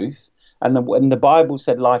absolute truth. And when the Bible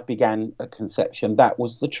said life began at conception, that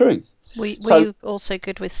was the truth. Were you also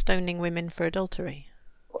good with stoning women for adultery?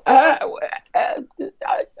 I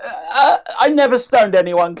never stoned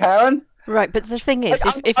anyone, Karen. Right, but the thing is,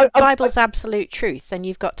 if the Bible's absolute truth, then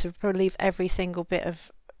you've got to believe every single bit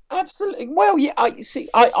of... Absolutely. Well, yeah,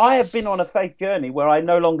 I have been on a faith journey where I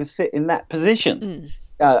no longer sit in that position.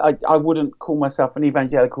 I wouldn't call myself an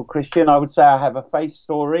evangelical Christian. I would say I have a faith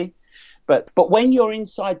story. But when you're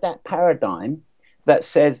inside that paradigm that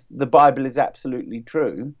says the Bible is absolutely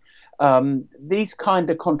true, these kind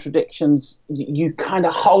of contradictions, you kind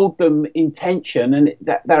of hold them in tension, and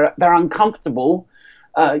they're uncomfortable.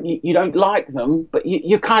 You don't like them, but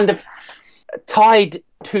you're kind of tied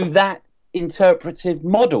to that interpretive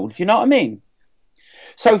model. Do you know what I mean?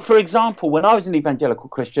 So, for example, when I was an evangelical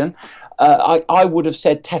Christian, I would have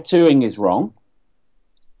said tattooing is wrong,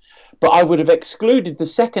 but I would have excluded the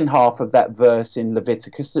second half of that verse in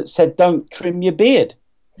Leviticus that said, "Don't trim your beard."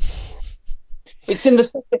 It's in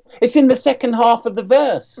the second half of the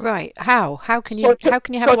verse. Right? How can you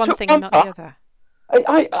have one thing and not the other?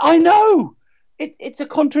 I know. It's a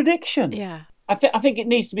contradiction. Yeah. I think it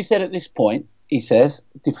needs to be said at this point, he says,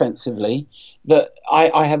 defensively, that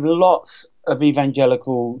I have lots of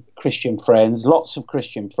evangelical Christian friends, lots of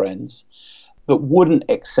Christian friends that wouldn't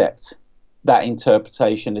accept that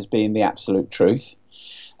interpretation as being the absolute truth,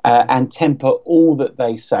 and temper all that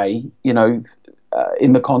they say,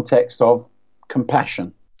 in the context of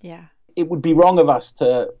compassion. Yeah. It would be wrong of us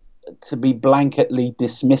to be blanketly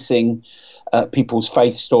dismissing people's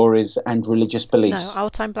faith stories and religious beliefs. No,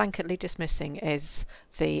 what I'm blanketly dismissing is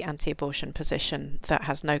the anti-abortion position that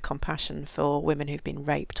has no compassion for women who've been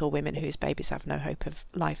raped, or women whose babies have no hope of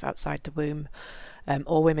life outside the womb,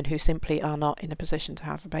 or women who simply are not in a position to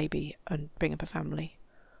have a baby and bring up a family.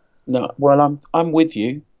 No, well, I'm with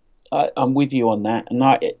you. I'm with you on that, and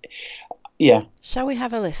yeah. Shall we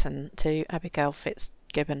have a listen to Abigail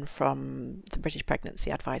Fitzgibbon from the British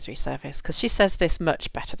Pregnancy Advisory Service, because she says this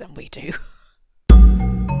much better than we do.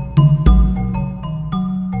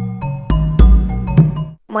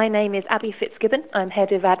 My name is Abi Fitzgibbon. I'm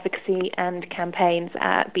Head of Advocacy and Campaigns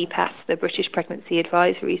at BPAS, the British Pregnancy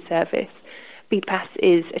Advisory Service. BPAS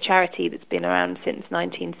is a charity that's been around since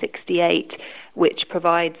 1968, which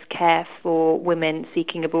provides care for women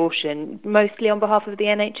seeking abortion, mostly on behalf of the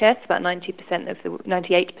NHS. About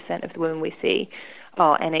 98% of the women we see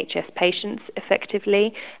are NHS patients,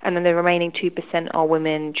 effectively, and then the remaining 2% are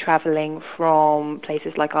women travelling from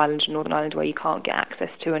places like Ireland and Northern Ireland where you can't get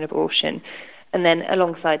access to an abortion. And then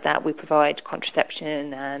alongside that, we provide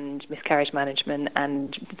contraception and miscarriage management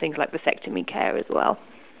and things like vasectomy care as well.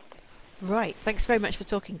 Right. Thanks very much for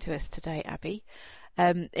talking to us today, Abi.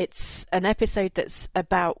 It's an episode that's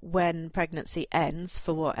about when pregnancy ends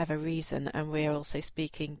for whatever reason, and we're also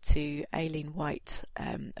speaking to Aileen White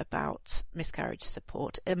about miscarriage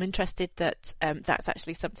support. I'm interested that that's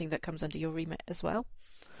actually something that comes under your remit as well.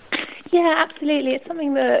 Yeah, absolutely. It's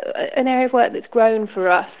something an area of work that's grown for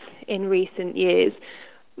us in recent years,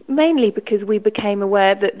 mainly because we became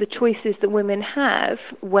aware that the choices that women have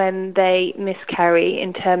when they miscarry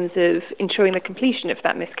in terms of ensuring the completion of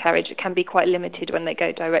that miscarriage can be quite limited when they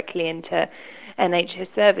go directly into NHS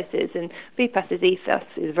services. And BPAS's ethos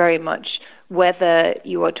is very much whether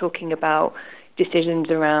you are talking about decisions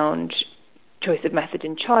around choice of method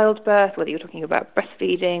in childbirth, whether you're talking about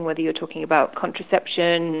breastfeeding, whether you're talking about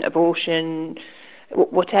contraception, abortion,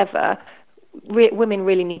 whatever, women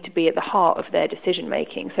really need to be at the heart of their decision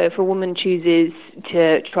making. So if a woman chooses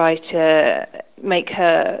to try to make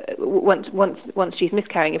her, once she's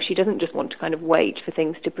miscarrying, if she doesn't just want to kind of wait for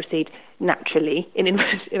things to proceed naturally, in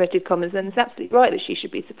inverted commas, then it's absolutely right that she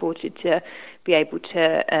should be supported to be able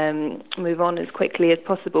to move on as quickly as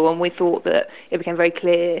possible. And we thought that it became very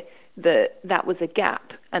clear that was a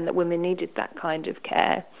gap and that women needed that kind of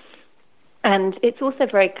care. And it's also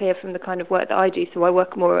very clear from the kind of work that I do, so I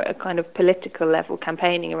work more at a kind of political level,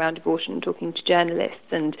 campaigning around abortion, talking to journalists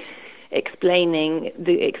and explaining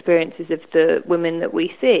the experiences of the women that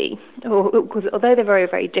we see. Because although they're very,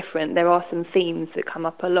 very different, there are some themes that come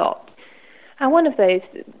up a lot. And one of those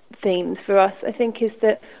themes for us, I think, is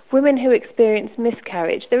that women who experience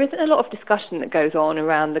miscarriage, there isn't a lot of discussion that goes on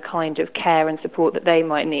around the kind of care and support that they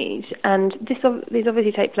might need. And these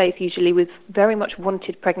obviously take place usually with very much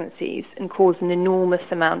wanted pregnancies and cause an enormous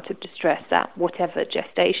amount of distress at whatever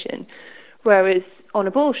gestation. Whereas on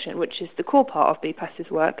abortion, which is the core part of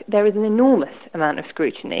BPAS's work, there is an enormous amount of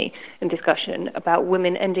scrutiny and discussion about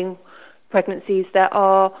women ending pregnancies that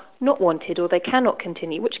are not wanted or they cannot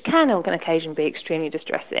continue, which can on occasion be extremely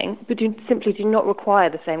distressing, but simply do not require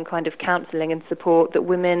the same kind of counselling and support that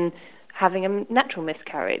women having a natural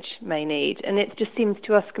miscarriage may need. And it just seems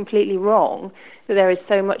to us completely wrong that there is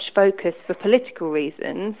so much focus for political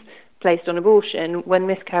reasons placed on abortion when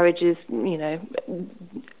miscarriage is,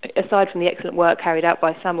 aside from the excellent work carried out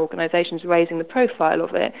by some organisations raising the profile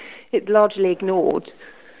of it, it's largely ignored.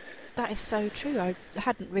 That is so true. I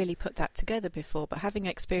hadn't really put that together before, but having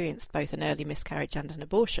experienced both an early miscarriage and an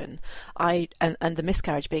abortion, and the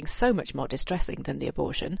miscarriage being so much more distressing than the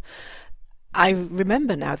abortion, I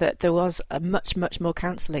remember now that there was a much, much more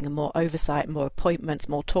counselling and more oversight, more appointments,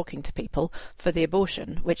 more talking to people for the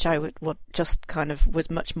abortion, which I would just kind of was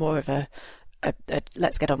much more of a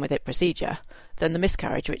let's get on with it procedure than the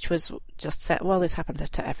miscarriage, which was just said, well, this happens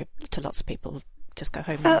to lots of people, just go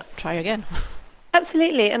home and try again.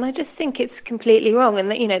 Absolutely, and I just think it's completely wrong,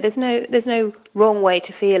 and that there's no wrong way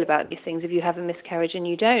to feel about these things. If you have a miscarriage and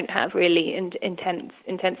you don't have really intense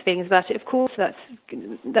feelings about it, of course that's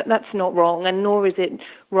not wrong, and nor is it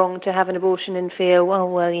wrong to have an abortion and feel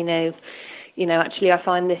actually I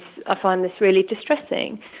find this really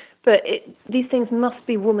distressing. But these things must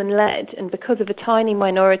be woman-led, and because of a tiny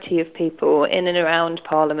minority of people in and around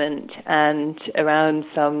Parliament and around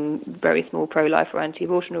some very small pro-life or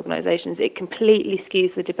anti-abortion organisations, it completely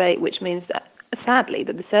skews the debate, which means that, sadly,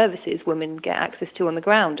 that the services women get access to on the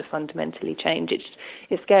ground are fundamentally changed.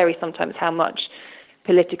 It's scary sometimes how much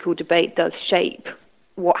political debate does shape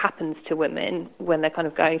what happens to women when they're kind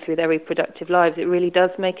of going through their reproductive lives. It really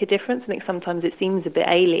does make a difference. I think sometimes it seems a bit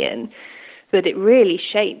alien, but it really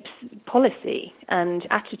shapes policy and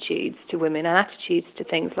attitudes to women and attitudes to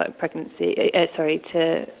things like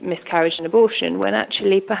to miscarriage and abortion, when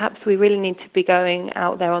actually perhaps we really need to be going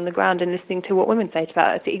out there on the ground and listening to what women say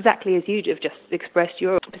about it. Exactly as you have just expressed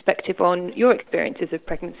your perspective on your experiences of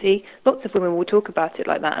pregnancy, lots of women will talk about it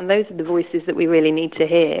like that, and those are the voices that we really need to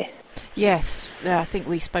hear. Yes, I think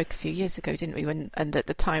we spoke a few years ago, didn't we? And at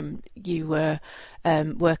the time you were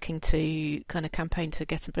working to kind of campaign to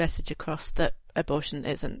get a message across that abortion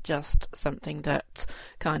isn't just something that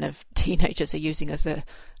kind of teenagers are using as a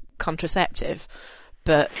contraceptive,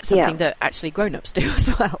 but something that actually grown-ups do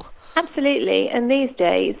as well. Absolutely, and these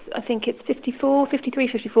days I think it's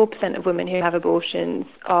 54% of women who have abortions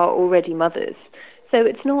are already mothers. So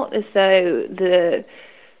it's not as though the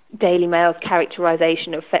Daily Mail's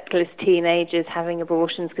characterisation of feckless teenagers having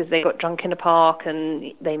abortions because they got drunk in a park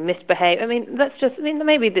and they misbehave. That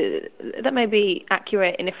may be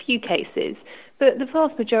accurate in a few cases, but the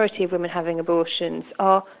vast majority of women having abortions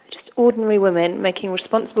are just ordinary women making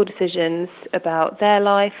responsible decisions about their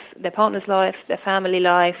life, their partner's life, their family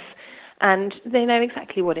life, and they know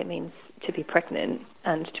exactly what it means to be pregnant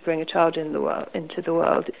and to bring a child into the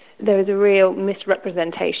world. There is a real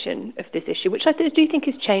misrepresentation of this issue, which I do think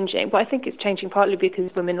is changing, but I think it's changing partly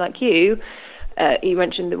because women like you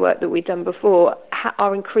mentioned the work that we've done before,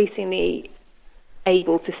 are increasingly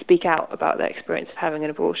able to speak out about their experience of having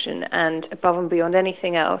an abortion, and above and beyond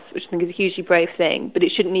anything else, which I think is a hugely brave thing, but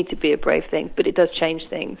it shouldn't need to be a brave thing, but it does change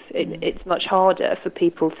things. It's much harder for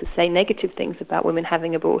people to say negative things about women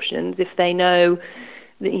having abortions if they know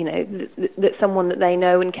that someone that they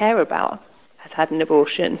know and care about has had an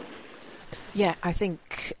abortion. Yeah, I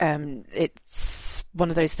think it's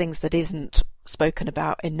one of those things that isn't spoken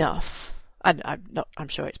about enough. I'm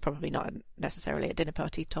sure it's probably not necessarily a dinner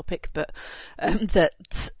party topic, but I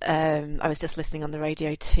was just listening on the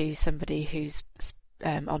radio to somebody who's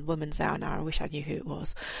on Woman's Hour now. I wish I knew who it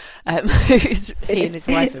was. He and his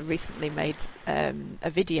wife have recently made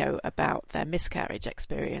a video about their miscarriage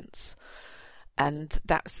experience. And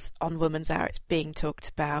that's on Woman's Hour. It's being talked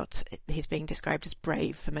about. He's being described as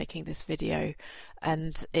brave for making this video,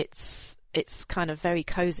 and it's kind of very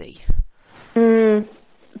cosy.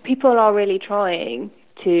 People are really trying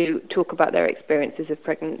to talk about their experiences of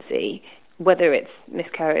pregnancy, whether it's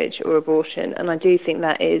miscarriage or abortion, and I do think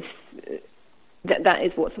that is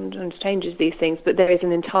what sometimes changes these things. But there is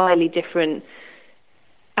an entirely different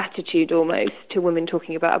attitude almost to women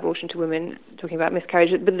talking about abortion, to women talking about miscarriage.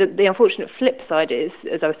 But the unfortunate flip side is,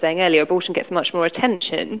 as I was saying earlier, abortion gets much more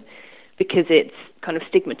attention because it's kind of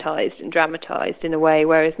stigmatised and dramatised in a way,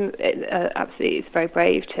 whereas absolutely it's very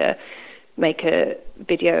brave to make a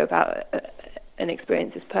video about an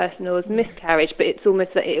experience as personal as miscarriage, but it's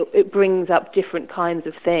almost that it brings up different kinds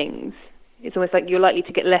of things. It's almost like you're likely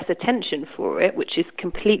to get less attention for it, which is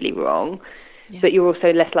completely wrong, but you're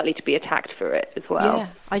also less likely to be attacked for it as well. Yeah,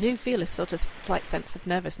 I do feel a sort of slight sense of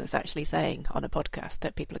nervousness actually saying on a podcast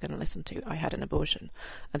that people are going to listen to, I had an abortion,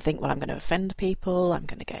 and think, well, I'm going to offend people, I'm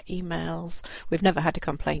going to get emails. We've never had a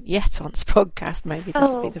complaint yet on Sprogcast. Maybe this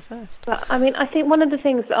will be the first. But I mean, I think one of the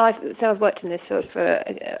things that I've worked in this field for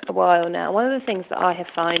a while now, one of the things that I have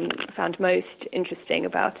found most interesting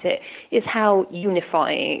about it is how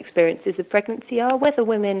unifying experiences of pregnancy are, whether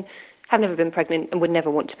women have never been pregnant and would never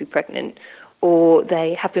want to be pregnant, or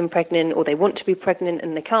they have been pregnant, or they want to be pregnant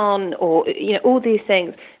and they can't, or, you know, all these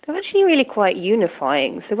things, they're actually really quite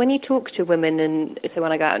unifying. So when you talk to women, and so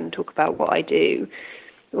when I go out and talk about what I do,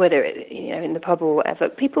 whether it, you know, in the pub or whatever,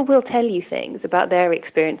 people will tell you things about their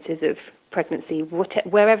experiences of pregnancy,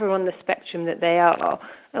 wherever on the spectrum that they are.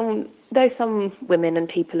 And though some women and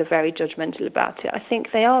people are very judgmental about it, I think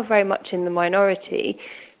they are very much in the minority,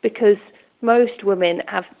 because most women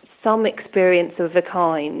have some experience of a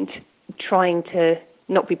kind trying to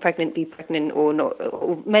not be pregnant, or not,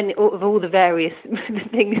 or many of all the various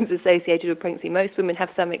things associated with pregnancy. Most women have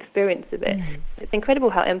some experience of it. It's incredible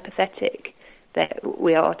how empathetic that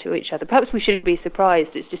we are to each other. Perhaps we shouldn't be surprised.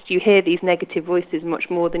 It's just you hear these negative voices much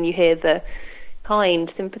more than you hear the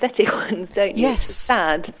kind, sympathetic ones, don't you? Yes. It's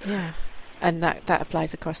sad. Yeah. And that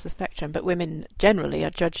applies across the spectrum. But women generally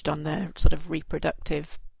are judged on their sort of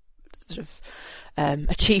reproductive sort of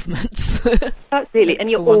achievements. Absolutely, and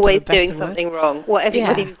you're always doing something wrong.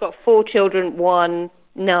 Whether you've got 4 children, 1,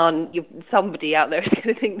 none, somebody out there is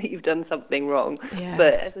going to think that you've done something wrong. Yeah.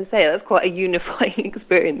 But as I say, that's quite a unifying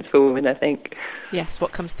experience for women, I think. Yes,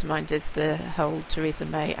 what comes to mind is the whole Theresa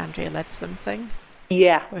May, Andrea Leadsom thing.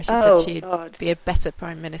 Yeah. Where she said she'd be a better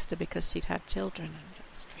Prime Minister because she'd had children. And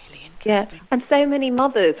that's really interesting. Yeah, and so many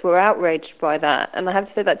mothers were outraged by that. And I have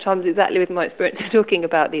to say that chimes exactly with my experience of talking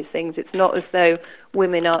about these things. It's not as though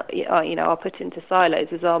women are put into silos,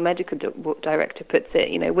 as our medical director puts it.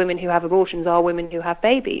 You know, women who have abortions are women who have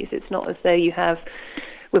babies. It's not as though you have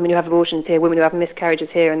women who have abortions here, women who have miscarriages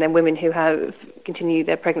here, and then women who have continued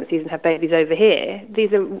their pregnancies and have babies over here.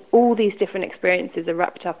 All these different experiences are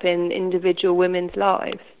wrapped up in individual women's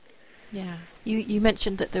lives. Yeah. You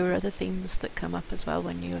mentioned that there were other themes that come up as well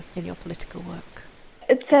when you're in your political work.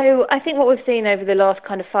 So I think what we've seen over the last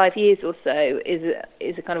kind of 5 years or so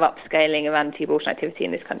is a kind of upscaling of anti-abortion activity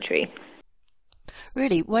in this country.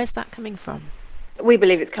 Really? Where's that coming from? We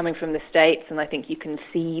believe it's coming from the States, and I think you can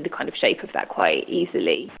see the kind of shape of that quite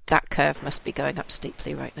easily. That curve must be going up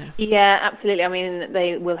steeply right now. Yeah, absolutely. I mean,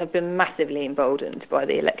 they will have been massively emboldened by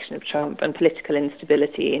the election of Trump, and political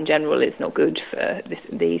instability in general is not good for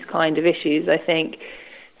these kind of issues, I think.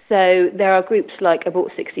 So there are groups like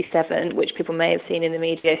Abort 67, which people may have seen in the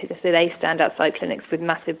media. So they stand outside clinics with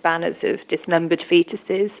massive banners of dismembered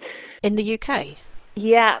fetuses. In the UK?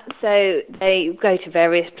 Yeah, so they go to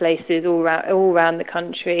various places all around the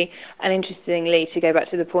country. And interestingly, to go back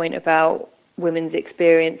to the point about women's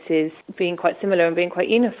experiences being quite similar and being quite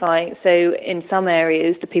unifying, so in some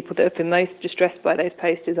areas, the people that have been most distressed by those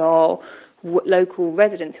posters are local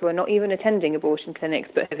residents who are not even attending abortion clinics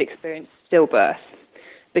but have experienced stillbirth.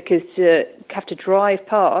 Because to have to drive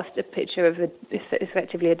past a picture of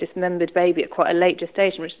effectively a dismembered baby at quite a late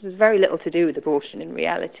gestation, which has very little to do with abortion in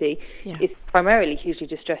reality, is primarily hugely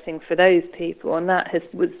distressing for those people, and that has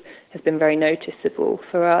been very noticeable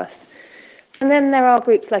for us. And then there are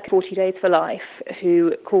groups like 40 Days for Life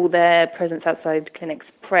who call their presence outside clinics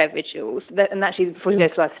prayer vigils. And actually, 40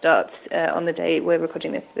 Days for Life starts on the day we're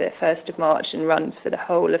recording this, the 1st of March, and runs for the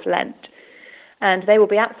whole of Lent. And they will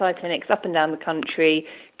be outside clinics up and down the country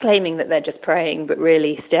claiming that they're just praying, but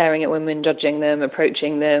really staring at women, judging them,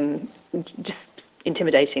 approaching them, just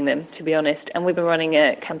intimidating them, to be honest. And we've been running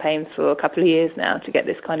a campaign for a couple of years now to get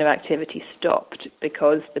this kind of activity stopped,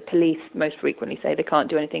 because the police most frequently say they can't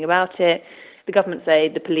do anything about it. The government say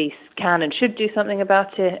the police can and should do something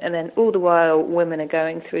about it. And then all the while, women are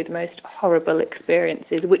going through the most horrible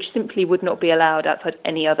experiences, which simply would not be allowed outside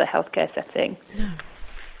any other healthcare setting. No.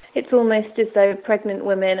 It's almost as though pregnant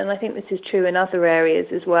women, and I think this is true in other areas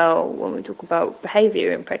as well when we talk about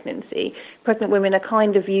behaviour in pregnancy, pregnant women are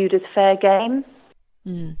kind of viewed as fair game.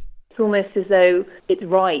 It's almost as though it's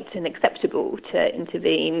right and acceptable to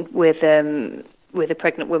intervene with with a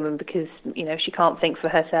pregnant woman because, she can't think for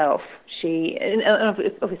herself. And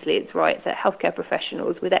obviously it's right that healthcare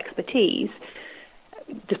professionals with expertise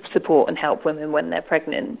support and help women when they're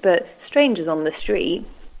pregnant, but strangers on the street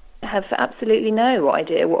have absolutely no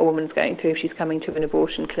idea what a woman's going through if she's coming to an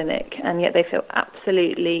abortion clinic, and yet they feel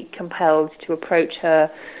absolutely compelled to approach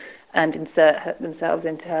her and insert themselves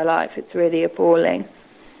into her life. It's really appalling.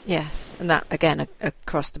 Yes, and that, again,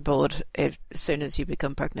 across the board, as soon as you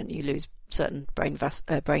become pregnant, you lose certain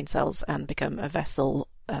brain cells and become a vessel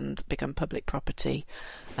and become public property,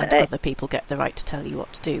 and other people get the right to tell you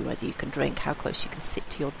what to do, whether you can drink, how close you can sit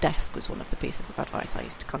to your desk was one of the pieces of advice I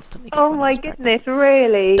used to constantly get. Oh my goodness,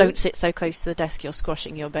 really? Don't sit so close to the desk you're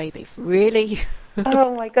squashing your baby. Really?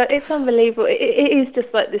 Oh my God, it's unbelievable. It is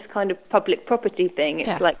just like this kind of public property thing.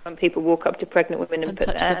 It's like when people walk up to pregnant women and put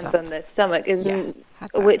their hands on their stomach,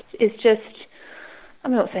 which is just...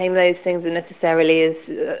 I'm not saying those things are necessarily as,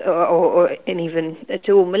 or even at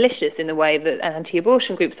all malicious in the way that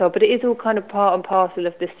anti-abortion groups are, but it is all kind of part and parcel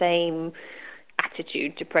of the same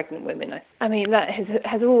attitude to pregnant women. I mean, that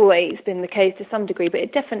has always been the case to some degree, but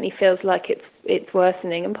it definitely feels like it's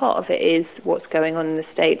worsening, and part of it is what's going on in the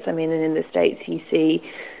States. I mean, and in the States you see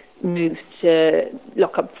moves to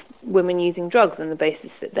lock up women using drugs on the basis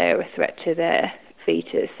that they're a threat to their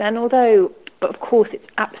fetus. And although, of course, it's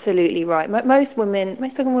absolutely right, most pregnant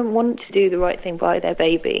women want to do the right thing by their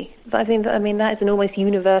baby. But I mean, that is an almost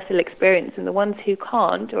universal experience, and the ones who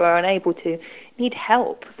can't or are unable to need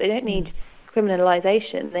help. They don't need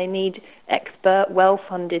criminalisation. They need expert,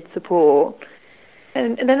 well-funded support.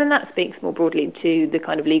 And then that speaks more broadly to the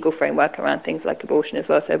kind of legal framework around things like abortion as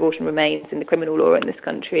well. So abortion remains in the criminal law in this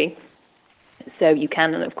country. So you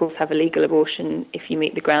can, of course, have a legal abortion if you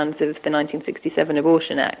meet the grounds of the 1967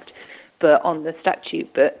 Abortion Act. But on the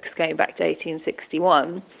statute books, going back to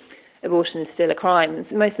 1861, abortion is still a crime.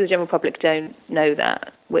 Most of the general public don't know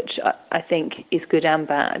that, which I think is good and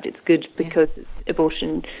bad. It's good because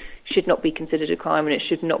abortion should not be considered a crime, and it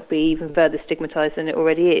should not be even further stigmatised than it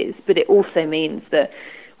already is. But it also means that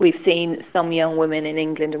we've seen some young women in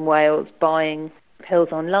England and Wales buying pills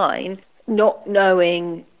online, not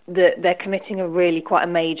knowing that they're committing a really quite a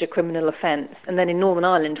major criminal offence. And then in Northern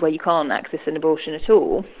Ireland, where you can't access an abortion at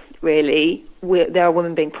all, really, there are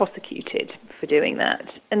women being prosecuted for doing that.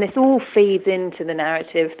 And this all feeds into the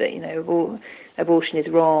narrative that, abortion is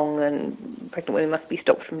wrong and pregnant women must be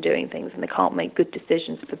stopped from doing things and they can't make good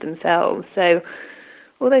decisions for themselves. So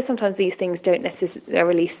although sometimes these things don't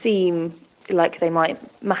necessarily seem like they might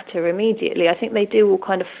matter immediately, I think they do all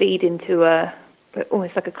kind of feed into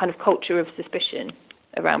almost like a kind of culture of suspicion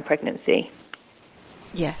around pregnancy.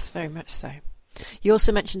 Yes, very much so. You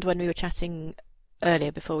also mentioned when we were chatting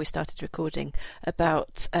earlier before we started recording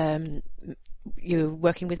about you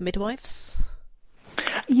working with midwives.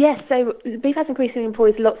 Yes, so BFAS increasingly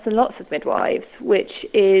employs lots and lots of midwives, which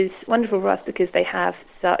is wonderful for us because they have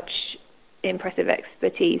such impressive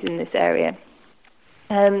expertise in this area.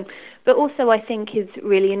 But also I think is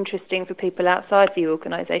really interesting for people outside the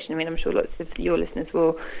organisation. I mean, I'm sure lots of your listeners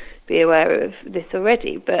will be aware of this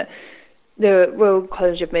already, but the Royal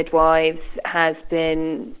College of Midwives has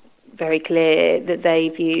been very clear that they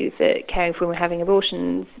view that caring for women having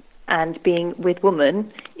abortions and being with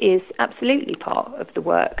women is absolutely part of the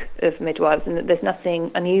work of midwives, and that there's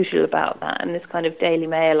nothing unusual about that. And this kind of Daily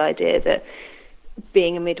Mail idea that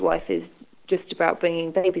being a midwife is just about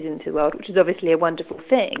bringing babies into the world, which is obviously a wonderful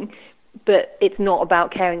thing, but it's not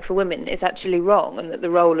about caring for women, is actually wrong, and that the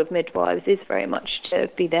role of midwives is very much to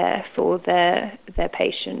be there for their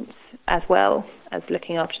patients as well as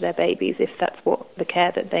looking after their babies if that's what the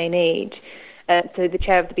care that they need. So the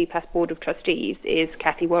chair of the BPAS Board of Trustees is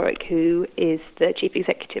Cathy Warwick, who is the chief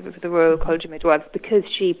executive of the Royal College of Midwives, because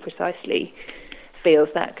she precisely feels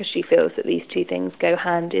that, because she feels that these two things go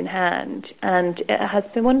hand in hand. And it has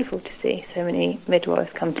been wonderful to see so many midwives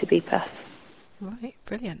come to BPAS. Right,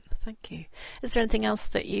 brilliant, thank you. Is there anything else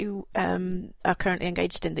that you are currently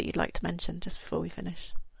engaged in that you'd like to mention just before we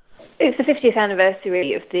finish? It's the 50th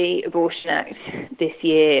anniversary of the Abortion Act this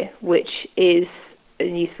year, which is a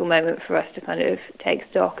useful moment for us to kind of take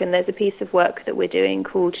stock. And there's a piece of work that we're doing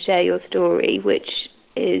called Share Your Story, which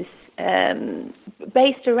is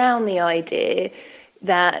based around the idea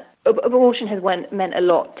that abortion has meant a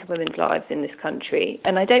lot to women's lives in this country.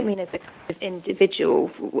 And I don't mean as an individual,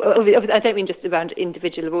 I don't mean just around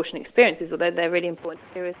individual abortion experiences, although they're really important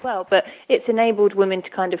here as well, but it's enabled women to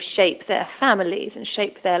kind of shape their families and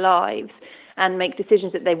shape their lives and make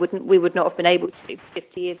decisions that we would not have been able to do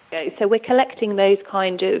 50 years ago. So we're collecting those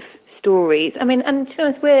kind of stories. I mean, and to be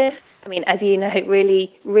honest, I mean, as you know,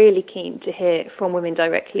 really, really keen to hear from women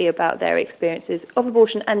directly about their experiences of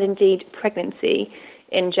abortion and indeed pregnancy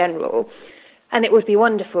in general. And it would be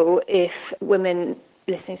wonderful if women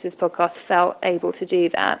listening to this podcast felt able to do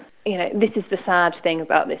that. You know, this is the sad thing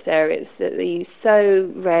about this area, is that you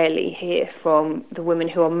so rarely hear from the women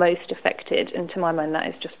who are most affected, and to my mind that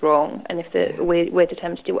is just wrong. And if we're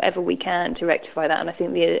determined to do whatever we can to rectify that, and I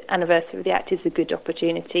think the anniversary of the Act is a good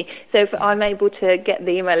opportunity. So if I'm able to get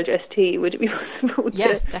the email address to you, would it be possible to...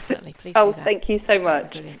 Yeah, definitely, please do that. Oh, thank you so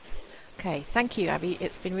much. Brilliant. Okay, thank you, Abi.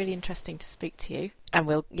 It's been really interesting to speak to you. And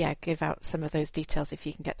we'll, give out some of those details. If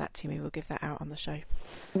you can get that to me, we'll give that out on the show.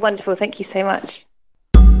 Wonderful. Thank you so much.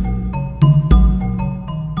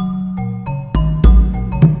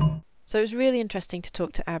 So it was really interesting to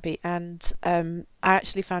talk to Abi, and I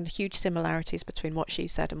actually found huge similarities between what she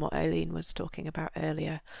said and what Aileen was talking about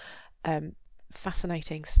earlier.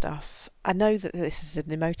 Fascinating stuff. I know that this is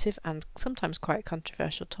an emotive and sometimes quite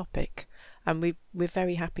controversial topic, and we're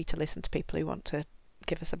very happy to listen to people who want to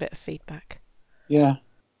give us a bit of feedback. Yeah,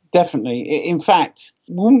 definitely. In fact,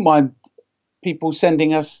 we wouldn't mind people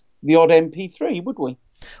sending us the odd MP3, would we?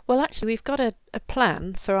 Well, actually, we've got a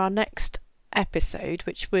plan for our next episode,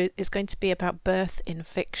 which is going to be about birth in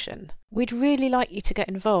fiction. We'd really like you to get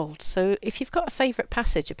involved. So if you've got a favourite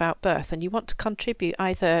passage about birth and you want to contribute,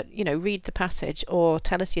 either, read the passage or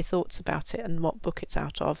tell us your thoughts about it and what book it's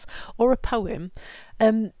out of, or a poem,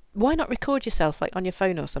 why not record yourself on your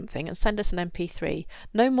phone or something and send us an MP3,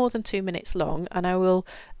 no more than 2 minutes long, and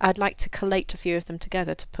I'd like to collate a few of them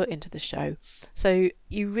together to put into the show. So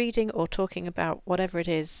you reading or talking about whatever it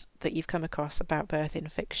is that you've come across about birth in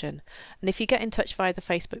fiction. And if you get in touch via the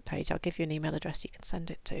Facebook page, I'll give you an email address you can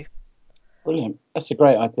send it to. Brilliant. That's a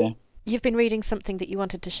great idea. You've been reading something that you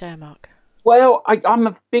wanted to share, Mark. Well, I'm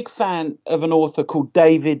a big fan of an author called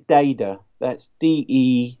David Deida. That's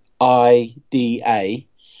Deida.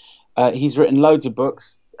 He's written loads of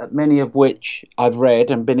books, many of which I've read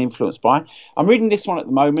and been influenced by. I'm reading this one at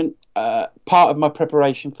the moment, part of my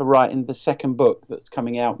preparation for writing the second book that's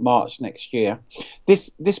coming out March next year.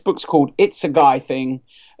 This book's called It's a Guy Thing,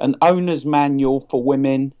 an Owner's Manual for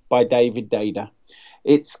Women by David Deida.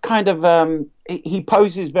 It's kind of, he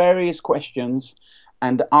poses various questions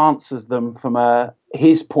and answers them from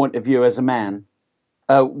his point of view as a man.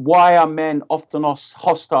 Why are men often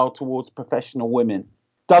hostile towards professional women?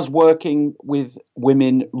 Does working with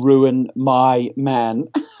women ruin my man?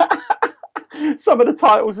 Some of the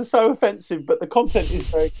titles are so offensive, but the content is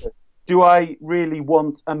very good. Do I really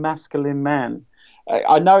want a masculine man?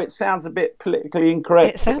 I know it sounds a bit politically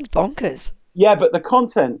incorrect. It sounds bonkers. Yeah, but the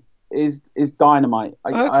content is dynamite.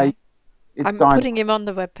 Okay. I'm dynamite. putting him on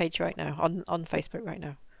the webpage right now, on Facebook right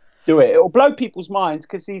now. Do it. It'll blow people's minds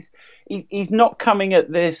because he's not coming at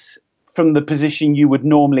this from the position you would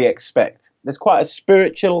normally expect. There's quite a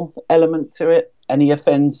spiritual element to it, and he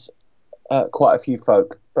offends quite a few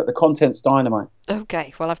folk, but the content's dynamite.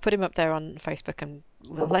 Okay, well, I've put him up there on Facebook, and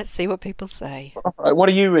let's see what people say. All right, what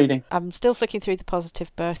are you reading? I'm still flicking through the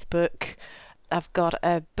Positive Birth book. I've got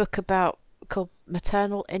a book called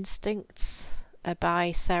Maternal Instincts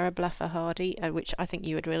by Sarah Blaffer Hardy, which I think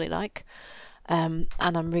you would really like. And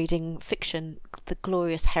I'm reading fiction, The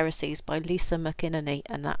Glorious Heresies by Lisa McInerney,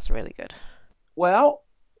 and that's really good. Well,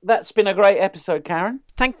 that's been a great episode, Karen.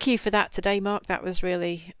 Thank you for that today, Mark. That was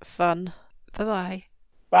really fun. Bye-bye.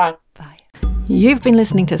 Bye. Bye. You've been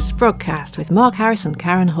listening to Sprogcast with Mark Harris and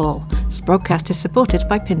Karen Hall. Sprogcast is supported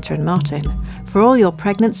by Pinter and Martin. For all your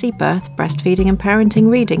pregnancy, birth, breastfeeding and parenting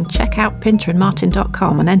reading, check out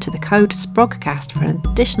pinterandmartin.com and enter the code SPROGCAST for an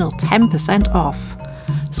additional 10% off.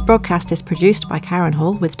 Sprogcast is produced by Karen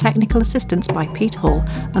Hall with technical assistance by Pete Hall,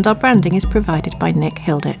 and our branding is provided by Nick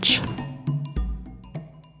Hilditch.